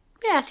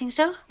 Yeah, I think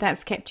so.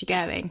 That's kept you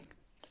going?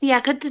 Yeah,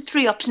 I got the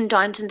 3 ups and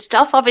downs and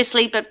stuff,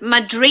 obviously, but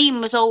my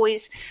dream was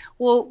always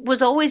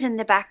in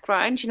the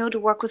background, to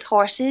work with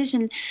horses.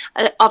 And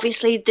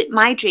obviously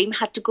my dream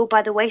had to go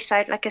by the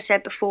wayside, like I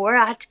said before.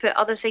 I had to put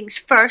other things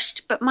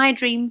first, but my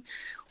dream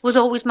was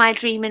always my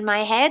dream in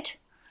my head.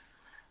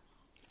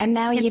 And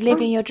now are you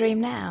living your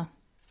dream now?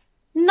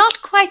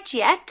 Not quite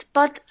yet,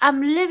 but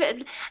I'm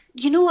living.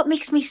 You know what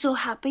makes me so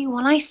happy?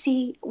 When I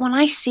see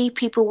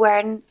people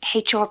wearing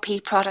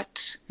HRP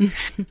products,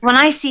 when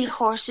I see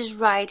horses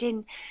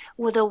riding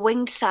with a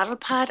winged saddle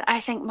pad, I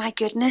think, my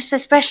goodness,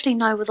 especially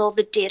now with all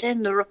the data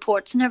and the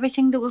reports and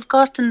everything that we've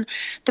got, and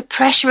the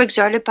pressure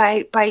exerted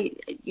by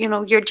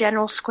your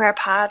general square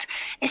pad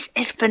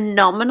is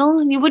phenomenal.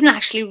 And you wouldn't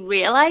actually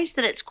realise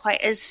that it's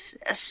quite as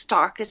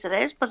stark as it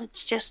is, but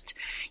it's just,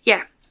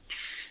 yeah.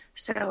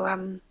 So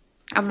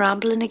I'm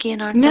rambling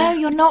again, aren't I? No,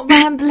 you're not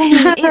rambling.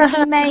 It's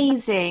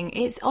amazing.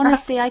 It's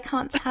honestly, I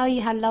can't tell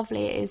you how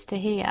lovely it is to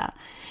hear,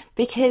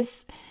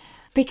 because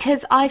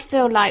I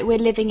feel like we're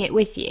living it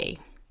with you.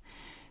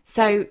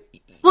 So,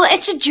 well,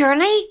 it's a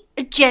journey.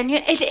 It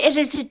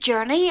is a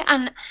journey,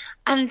 and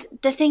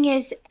the thing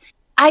is,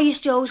 I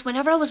used to always,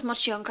 whenever I was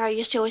much younger, I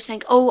used to always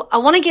think, oh, I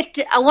want to get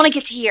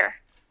to here.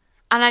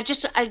 And I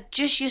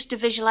just used to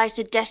visualize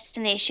the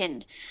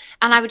destination,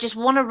 and I would just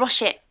want to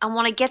rush it and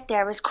want to get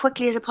there as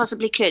quickly as I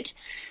possibly could.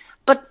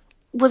 But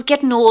with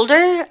getting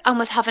older and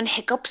with having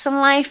hiccups in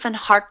life and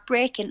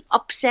heartbreak and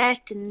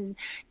upset and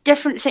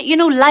different things,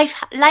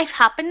 life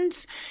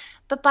happens.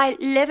 But by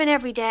living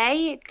every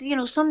day,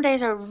 some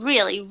days are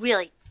really,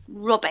 really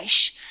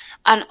rubbish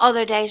and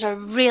other days are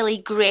really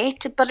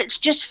great, but it's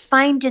just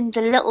finding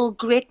the little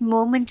great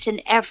moments in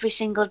every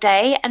single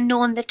day and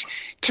knowing that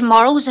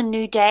tomorrow's a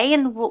new day,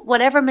 and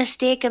whatever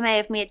mistake I may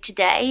have made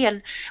today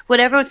and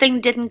whatever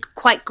thing didn't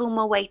quite go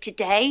my way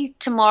today,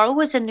 tomorrow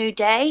is a new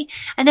day.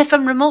 And if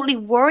I'm remotely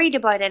worried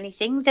about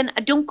anything, then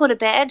I don't go to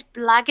bed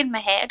blagging my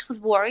head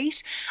with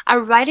worries. I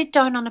write it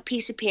down on a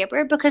piece of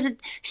paper, because at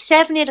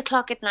 7-8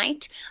 o'clock at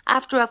night,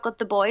 after I've got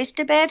the boys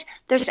to bed,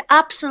 there's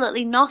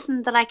absolutely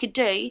nothing that I could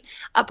do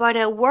about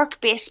a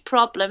work-based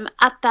problem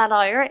at that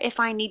hour if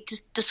I need to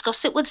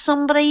discuss it with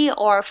somebody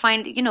or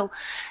find,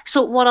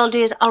 So what I'll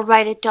do is I'll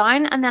write it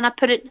down, and then I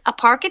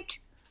park it.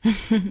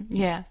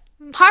 Yeah.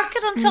 Park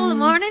it until the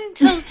morning,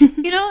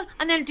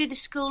 and then do the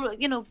school,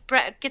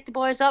 get the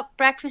boys up,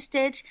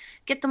 breakfasted,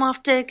 get them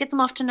off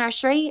to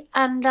nursery,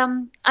 and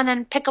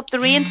then pick up the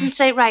reins and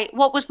say, right,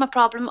 what was my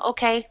problem?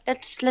 Okay,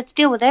 let's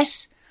deal with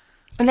this.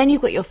 And then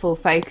you've got your full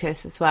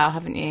focus as well,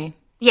 haven't you?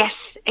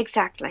 Yes,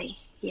 exactly.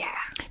 Yeah.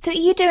 So are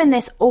you doing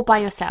this all by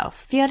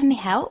yourself? Have you had any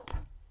help?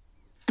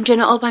 I'm doing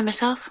it all by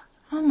myself.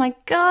 Oh my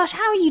gosh,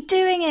 how are you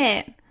doing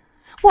it?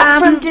 What,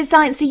 from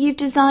design? So you've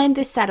designed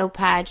this saddle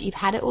pad, you've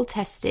had it all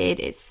tested.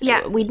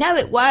 We know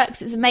it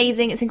works, it's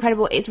amazing, it's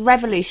incredible, it's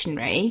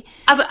revolutionary.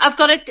 I've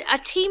got a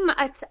team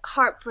at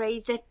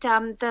Heartbreed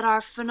that are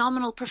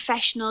phenomenal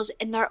professionals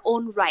in their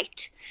own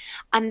right.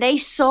 And they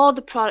saw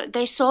the product,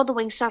 they saw the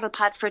wing saddle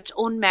pad for its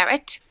own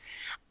merit.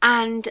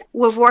 And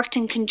we've worked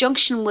in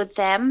conjunction with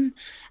them.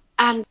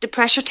 And the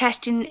pressure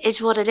testing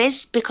is what it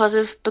is because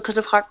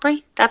of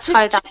Heartbreak. That's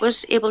how that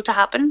was able to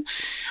happen.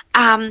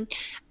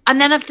 And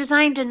then I've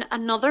designed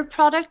another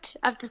product.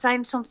 I've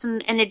designed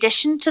something in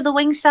addition to the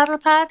wing saddle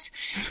pad.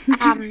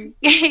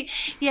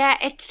 Yeah,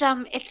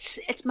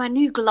 it's my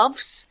new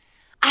gloves.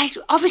 I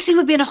obviously,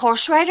 with being a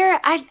horse rider,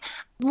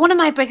 one of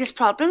my biggest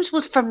problems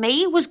was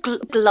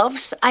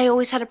gloves. I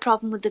always had a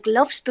problem with the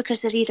gloves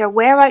because they'd either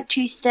wear out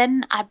too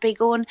thin. I'd be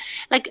going,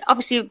 like,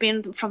 obviously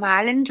being from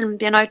Ireland and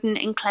being out in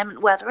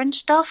inclement weather and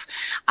stuff,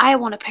 I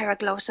want a pair of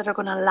gloves that are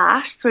going to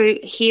last through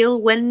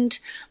hail, wind,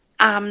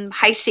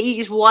 high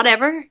seas,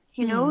 whatever.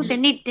 You know, they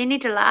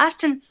need to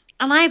last. And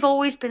I've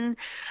always been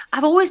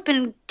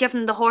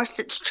given the horse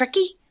that's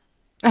tricky.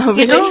 Oh,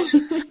 really? You know,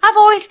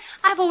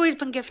 I've always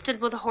been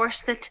gifted with a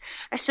horse that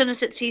as soon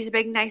as it sees a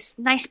big, nice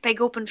big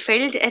open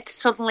field,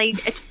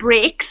 it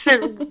breaks.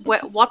 And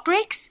what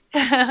breaks?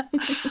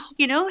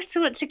 You know,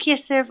 so it's a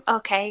case of,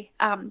 okay,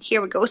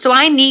 here we go. So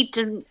I need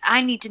to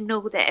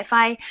know that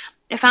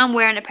if I'm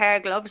wearing a pair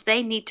of gloves,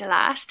 they need to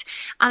last.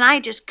 And I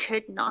just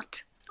could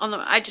not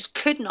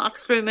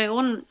through my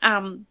own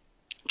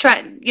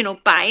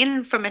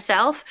buying for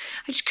myself.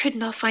 I just could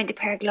not find a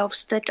pair of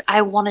gloves that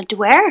I wanted to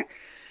wear.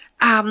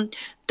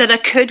 That I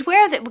could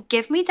wear, that would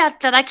give me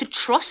that I could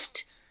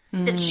trust,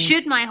 that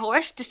should my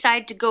horse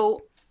decide to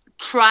go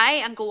try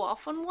and go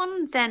off on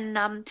one,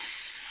 then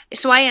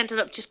so I ended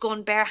up just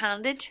going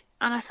barehanded,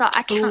 and I thought,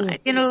 I can't,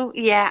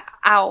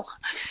 ow.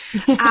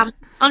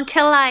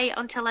 Until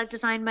I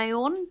designed my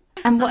own.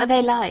 And what are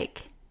they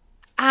like?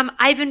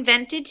 I've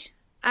invented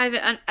a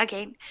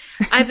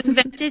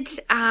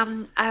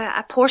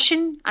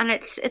portion, and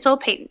it's all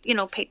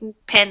patent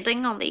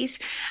pending on these.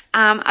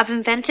 I've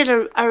invented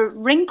a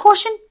ring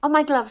portion on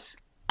my gloves.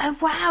 Oh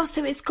wow!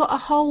 So it's got a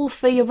hole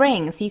for your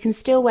ring, so you can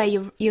still wear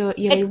your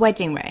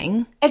wedding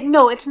ring.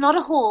 No, it's not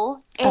a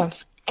hole.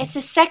 It's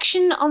a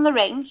section on the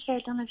ring. Here, I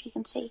don't know if you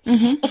can see.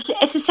 Mm-hmm.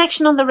 It's a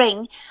section on the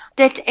ring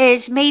that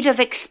is made of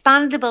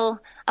expandable.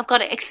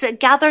 It's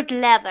gathered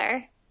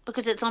leather,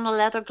 because it's on a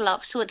leather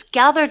glove. So it's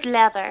gathered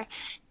leather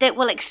that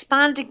will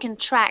expand and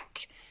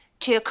contract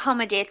to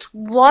accommodate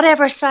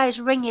whatever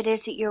size ring it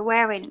is that you're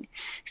wearing.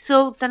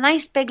 So the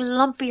nice big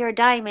lumpier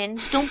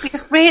diamonds, don't be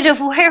afraid of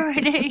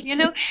wearing it, you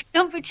know.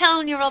 Don't be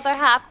telling your other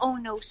half, oh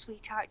no,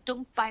 sweetheart,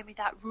 don't buy me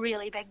that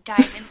really big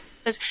diamond,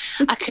 because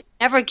I could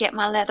never get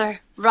my leather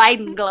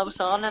riding gloves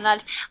on, and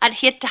I'd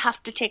hate to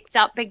have to take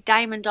that big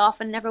diamond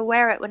off and never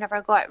wear it whenever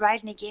I go out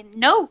riding again.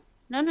 No.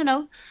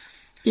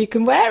 You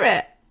can wear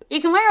it. You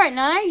can wear it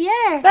now,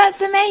 yeah.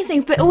 That's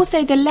amazing. But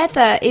also the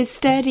leather is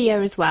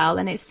sturdier as well,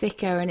 and it's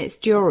thicker and it's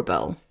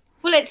durable.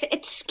 Well,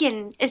 it's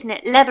skin, isn't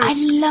it? Leather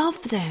skin. I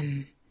love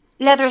them.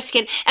 Leather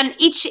skin. And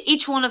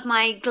each one of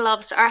my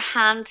gloves are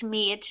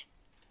handmade.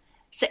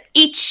 So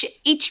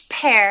each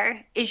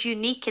pair is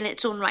unique in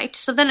its own right.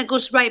 So then it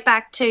goes right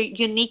back to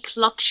unique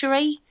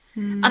luxury.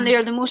 And they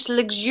are the most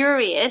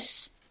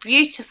luxurious,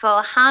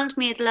 beautiful,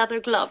 handmade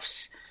leather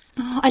gloves.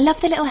 Oh, I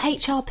love the little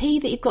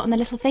HRP that you've got on the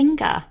little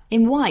finger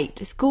in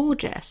white. It's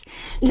gorgeous.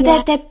 So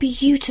they're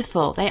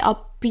beautiful. They are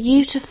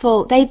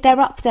beautiful. They're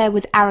up there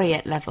with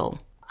Ariat level.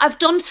 I've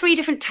done 3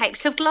 different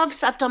types of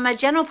gloves. I've done my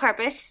general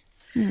purpose.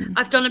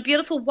 I've done a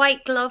beautiful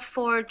white glove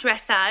for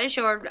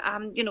dressage or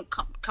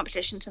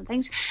competitions and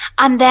things.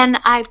 And then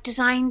I've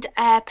designed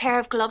a pair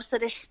of gloves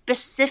that is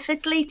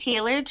specifically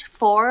tailored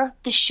for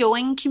the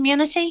showing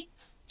community.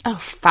 Oh,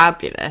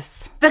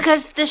 fabulous.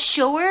 Because the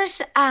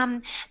showers,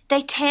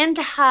 they tend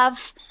to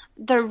have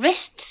their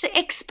wrists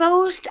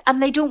exposed,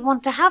 and they don't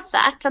want to have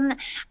that.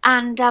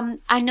 And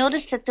I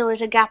noticed that there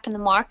was a gap in the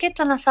market,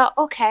 and I thought,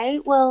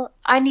 okay, well,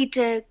 I need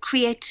to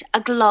create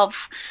a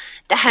glove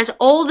that has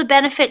all the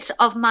benefits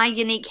of my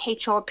unique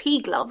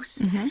HRP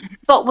gloves,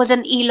 but with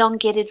an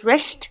elongated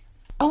wrist.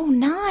 Oh,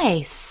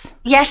 nice.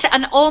 Yes,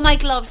 and all my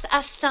gloves,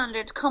 as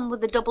standard, come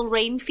with a double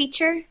rein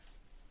feature.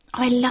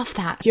 I love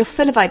that. You're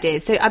full of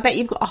ideas. So I bet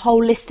you've got a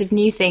whole list of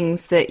new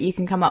things that you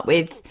can come up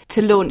with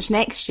to launch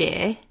next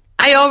year.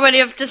 I already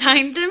have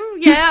designed them.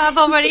 Yeah, I've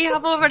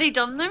already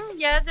done them.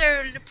 Yeah,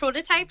 they're the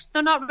prototypes.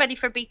 They're not ready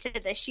for beta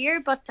this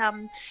year, but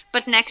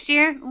next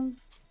year,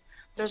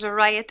 there's a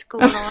riot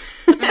going on.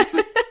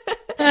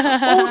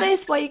 All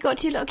this while you got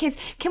 2 little kids.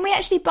 Can we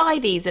actually buy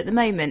these at the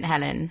moment,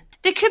 Helen?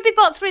 They could be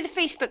bought through the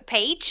Facebook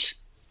page.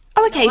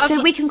 Oh, okay.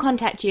 So we can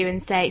contact you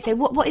and say, so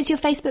what is your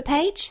Facebook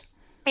page?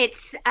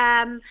 It's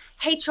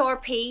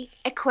HRP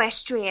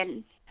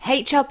Equestrian.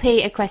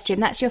 HRP Equestrian,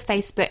 that's your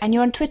Facebook. And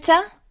you're on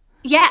Twitter?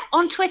 Yeah,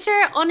 on Twitter,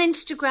 on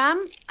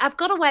Instagram. I've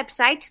got a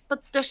website,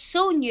 but they're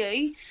so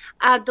new.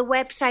 The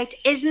website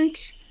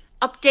isn't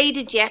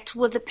updated yet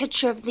with a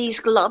picture of these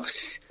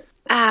gloves.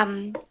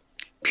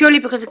 Purely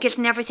because of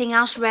getting everything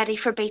else ready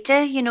for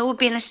beta,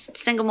 being a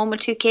single mom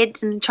with 2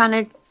 kids and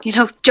trying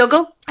to,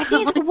 juggle. I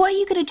think what are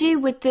you going to do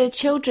with the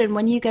children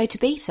when you go to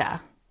beta?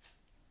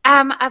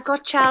 I've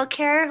got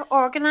childcare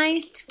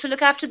organised to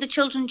look after the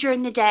children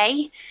during the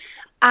day.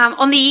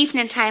 On the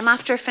evening time,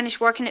 after I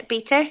finish working at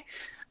beta,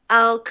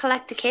 I'll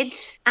collect the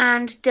kids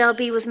and they'll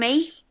be with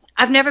me.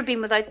 I've never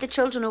been without the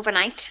children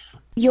overnight.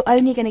 you're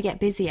only going to get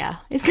busier.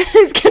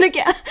 It's going to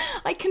get,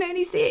 I can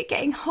only see it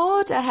getting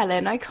harder,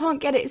 Helen. I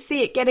can't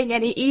see it getting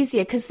any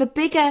easier, because the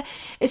bigger,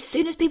 as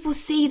soon as people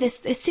see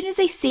this, as soon as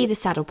they see the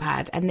saddle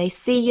pad and they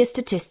see your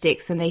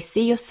statistics and they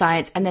see your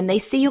science and then they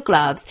see your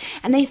gloves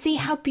and they see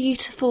how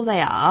beautiful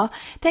they are,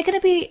 you're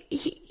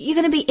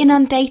going to be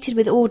inundated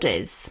with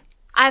orders.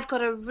 I've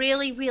got a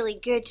really, really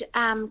good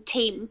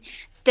team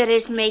that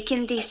is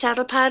making these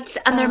saddle pads,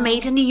 and they're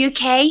made in the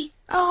UK.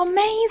 Oh,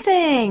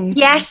 amazing!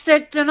 Yes,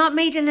 they're not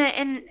made in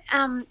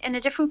a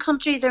different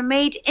country. They're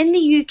made in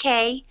the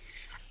UK,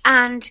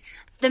 and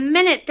the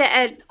minute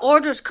that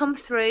orders come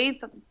through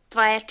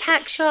via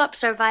tack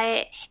shops or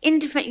via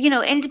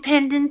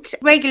independent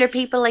regular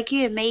people like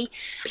you and me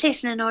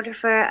placing an order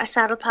for a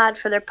saddle pad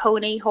for their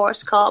pony,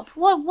 horse, cob,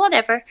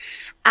 whatever,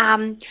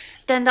 then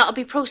that'll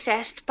be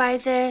processed by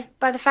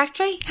the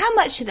factory. How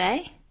much are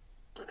they?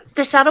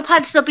 The saddle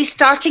pads, they'll be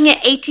starting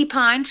at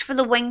 £80 for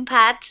the wing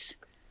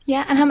pads.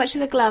 Yeah, and how much are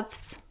the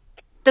gloves?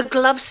 The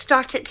gloves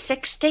start at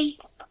 £60.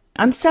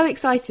 I'm so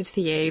excited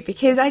for you,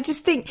 because I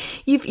just think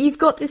you've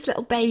got this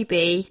little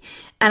baby,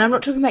 and I'm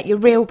not talking about your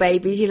real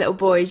babies, your little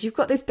boys. You've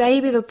got this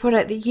baby of a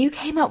product that you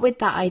came up with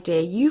that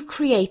idea, you've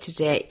created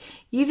it,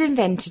 you've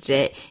invented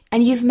it,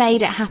 and you've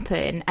made it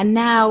happen, and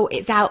now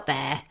it's out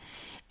there.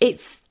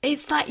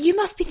 It's like, you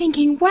must be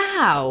thinking,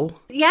 wow.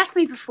 You asked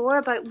me before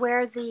about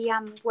where the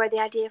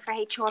idea for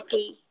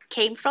HRP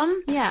came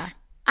from. Yeah.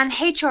 And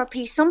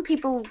HRP, some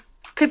people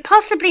could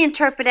possibly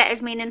interpret it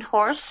as meaning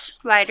horse,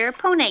 rider,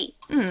 pony.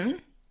 Mm.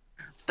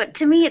 But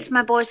to me, it's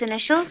my boy's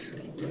initials.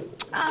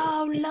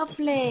 Oh,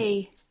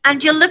 lovely.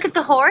 And you'll look at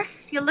the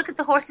horse, you'll look at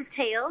the horse's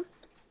tail,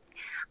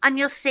 and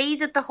you'll see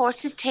that the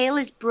horse's tail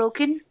is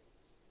broken.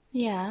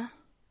 Yeah.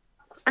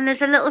 And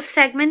there's a little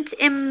segment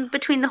in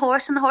between the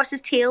horse and the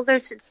horse's tail.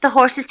 The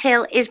horse's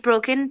tail is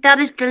broken. That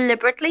is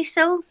deliberately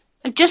so.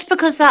 And just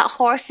because that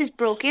horse is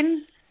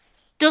broken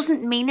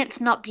doesn't mean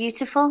it's not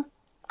beautiful.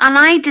 And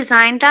I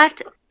designed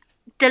that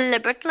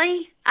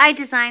deliberately. I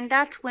designed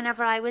that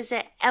whenever I was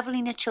at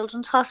Evelina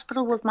Children's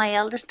Hospital with my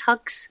eldest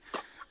Tugs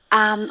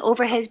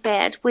over his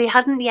bed. We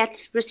hadn't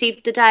yet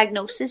received the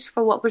diagnosis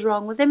for what was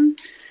wrong with him.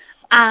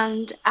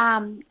 And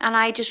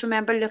I just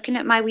remember looking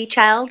at my wee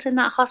child in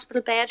that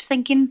hospital bed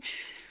thinking,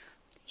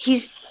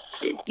 his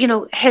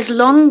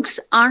lungs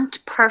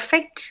aren't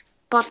perfect,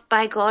 but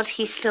by God,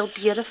 he's still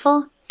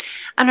beautiful.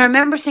 And I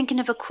remember thinking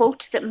of a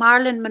quote that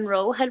Marilyn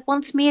Monroe had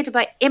once made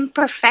about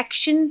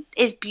imperfection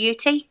is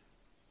beauty,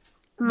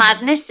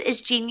 madness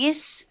is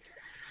genius.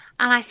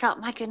 And I thought,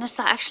 my goodness,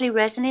 that actually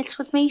resonates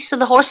with me. So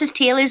the horse's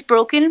tail is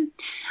broken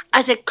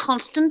as a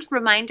constant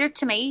reminder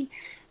to me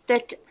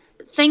that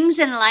things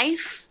in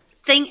life,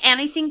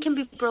 anything can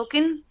be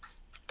broken,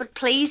 but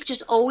please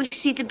just always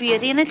see the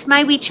beauty in it.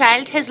 My wee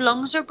child, his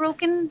lungs are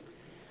broken,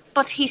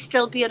 but he's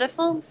still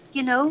beautiful,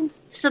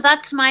 So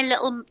that's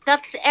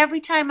that's every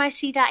time I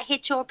see that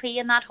HRP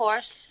in that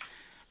horse,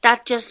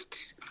 that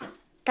just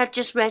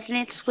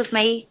resonates with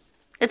me.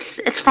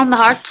 It's from the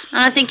heart.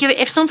 And I think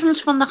if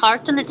something's from the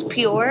heart and it's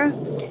pure,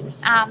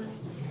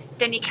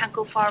 then you can't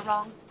go far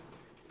wrong.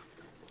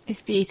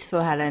 It's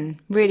beautiful, Helen.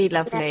 Really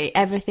lovely. Yeah.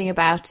 Everything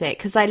about it.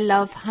 Because I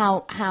love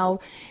how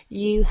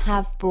you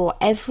have brought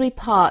every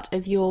part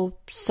of your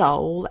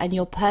soul and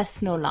your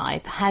personal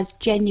life has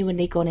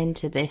genuinely gone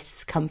into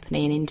this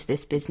company and into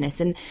this business.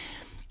 And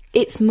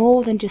it's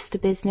more than just a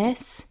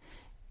business.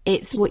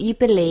 It's what you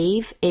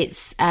believe.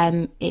 It's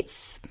I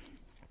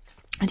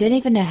don't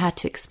even know how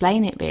to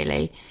explain it,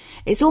 really.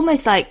 It's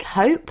almost like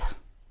hope.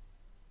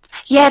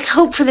 Yeah, it's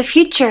hope for the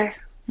future.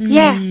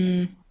 Yeah.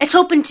 It's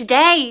hope in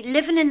today,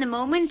 living in the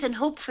moment, and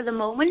hope for the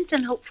moment,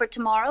 and hope for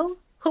tomorrow,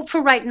 hope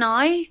for right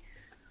now.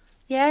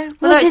 Yeah.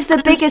 Well, this is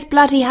the biggest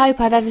bloody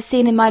hope I've ever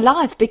seen in my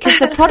life, because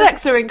the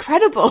products are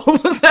incredible.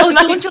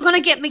 Don't you going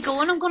to get me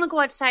going? I'm going to go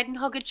outside and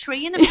hug a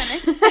tree in a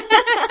minute.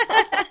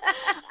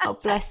 Oh,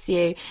 bless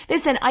you.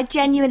 Listen, I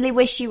genuinely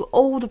wish you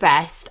all the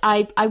best.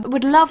 I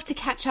would love to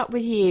catch up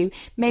with you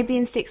maybe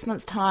in 6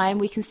 months' time.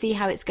 We can see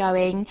how it's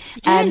going.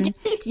 And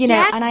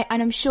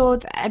I'm sure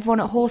that everyone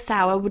at Horse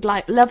Hour would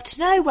love to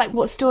know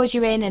what stores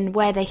you're in and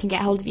where they can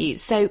get hold of you.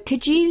 So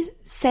could you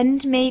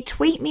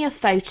tweet me a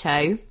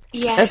photo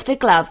of the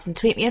gloves and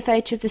tweet me a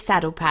photo of the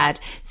saddle pad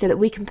so that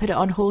we can put it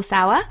on Horse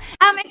Hour?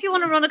 If you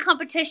want to run a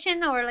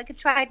competition or like a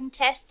tried and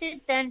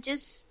tested, then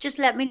just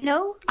let me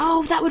know.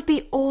 Oh, that would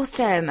be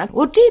awesome.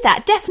 We'll do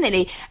that,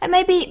 definitely. And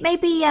maybe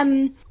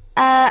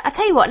I'll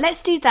tell you what,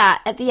 let's do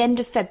that at the end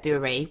of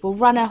February. We'll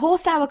run a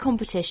Horse Hour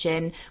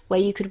competition where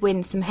you could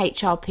win some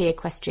HRP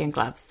equestrian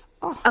gloves.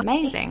 Oh, okay.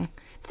 Amazing.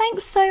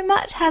 Thanks so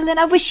much, Helen.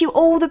 I wish you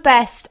all the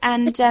best,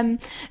 and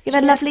give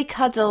a lovely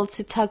cuddle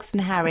to Tugs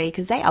and Harry,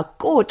 because they are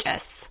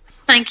gorgeous.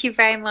 Thank you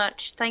very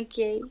much. Thank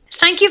you.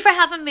 Thank you for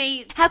having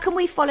me. How can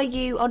we follow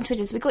you on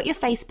Twitter? So we've got your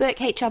Facebook,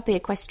 HRP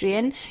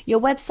Equestrian. Your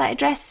website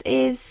address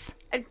is?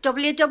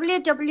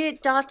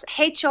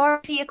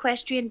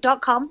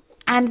 www.hrpequestrian.com.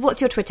 And what's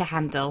your Twitter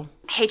handle?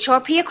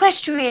 HRP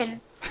Equestrian.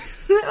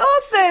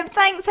 Awesome.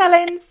 Thanks,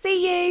 Helen.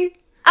 See you.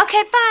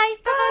 Okay, bye.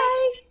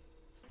 Bye.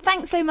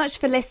 Thanks so much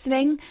for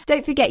listening.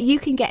 Don't forget you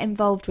can get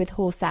involved with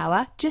Horse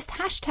Hour. Just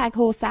hashtag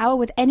Horse Hour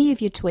with any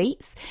of your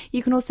tweets.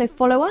 You can also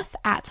follow us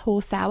at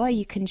Horse Hour.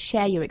 You can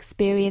share your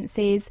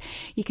experiences.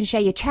 You can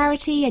share your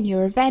charity and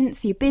your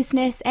events, your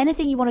business,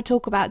 anything you want to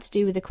talk about to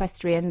do with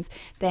equestrians,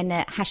 then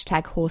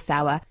hashtag Horse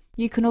Hour.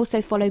 You can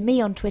also follow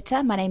me on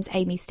Twitter. My name's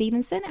Amy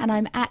Stevenson and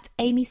I'm at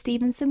Amy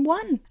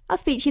Stevenson1. I'll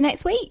speak to you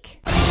next week.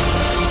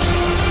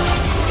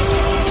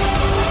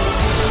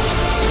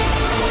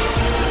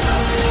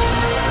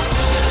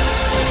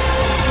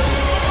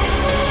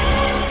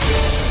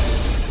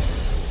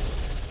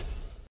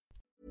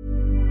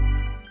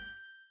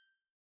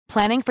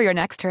 Planning for your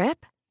next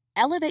trip?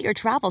 Elevate your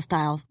travel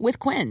style with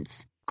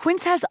Quince.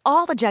 Quince has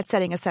all the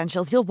jet-setting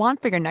essentials you'll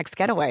want for your next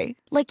getaway,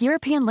 like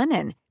European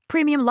linen,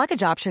 premium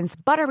luggage options,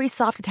 buttery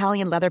soft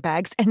Italian leather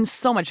bags, and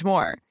so much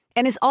more.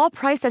 And is all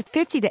priced at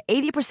 50 to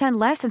 80%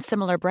 less than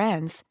similar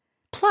brands.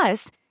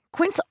 Plus,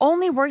 Quince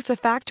only works with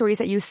factories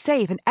that use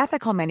safe and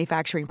ethical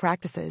manufacturing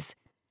practices.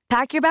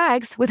 Pack your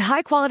bags with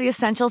high-quality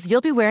essentials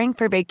you'll be wearing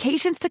for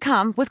vacations to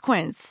come with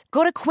Quince.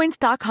 Go to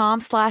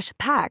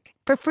quince.com/pack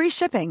for free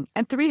shipping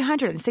and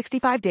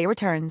 365-day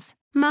returns.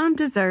 Mom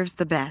deserves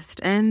the best,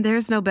 and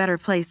there's no better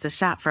place to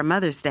shop for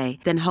Mother's Day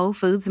than Whole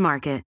Foods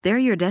Market. They're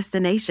your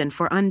destination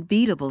for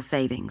unbeatable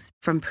savings,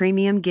 from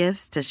premium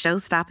gifts to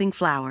show-stopping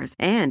flowers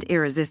and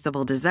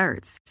irresistible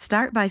desserts.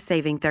 Start by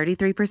saving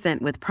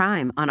 33% with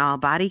Prime on all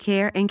body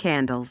care and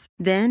candles.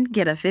 Then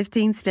get a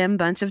 15-stem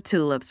bunch of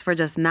tulips for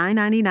just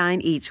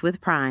 $9.99 each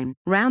with Prime.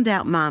 Round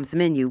out Mom's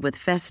menu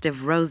with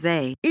festive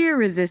rosé,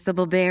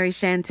 irresistible berry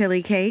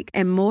chantilly cake,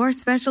 and more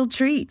special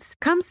treats.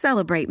 Come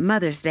celebrate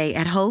Mother's Day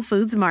at Whole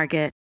Foods Market.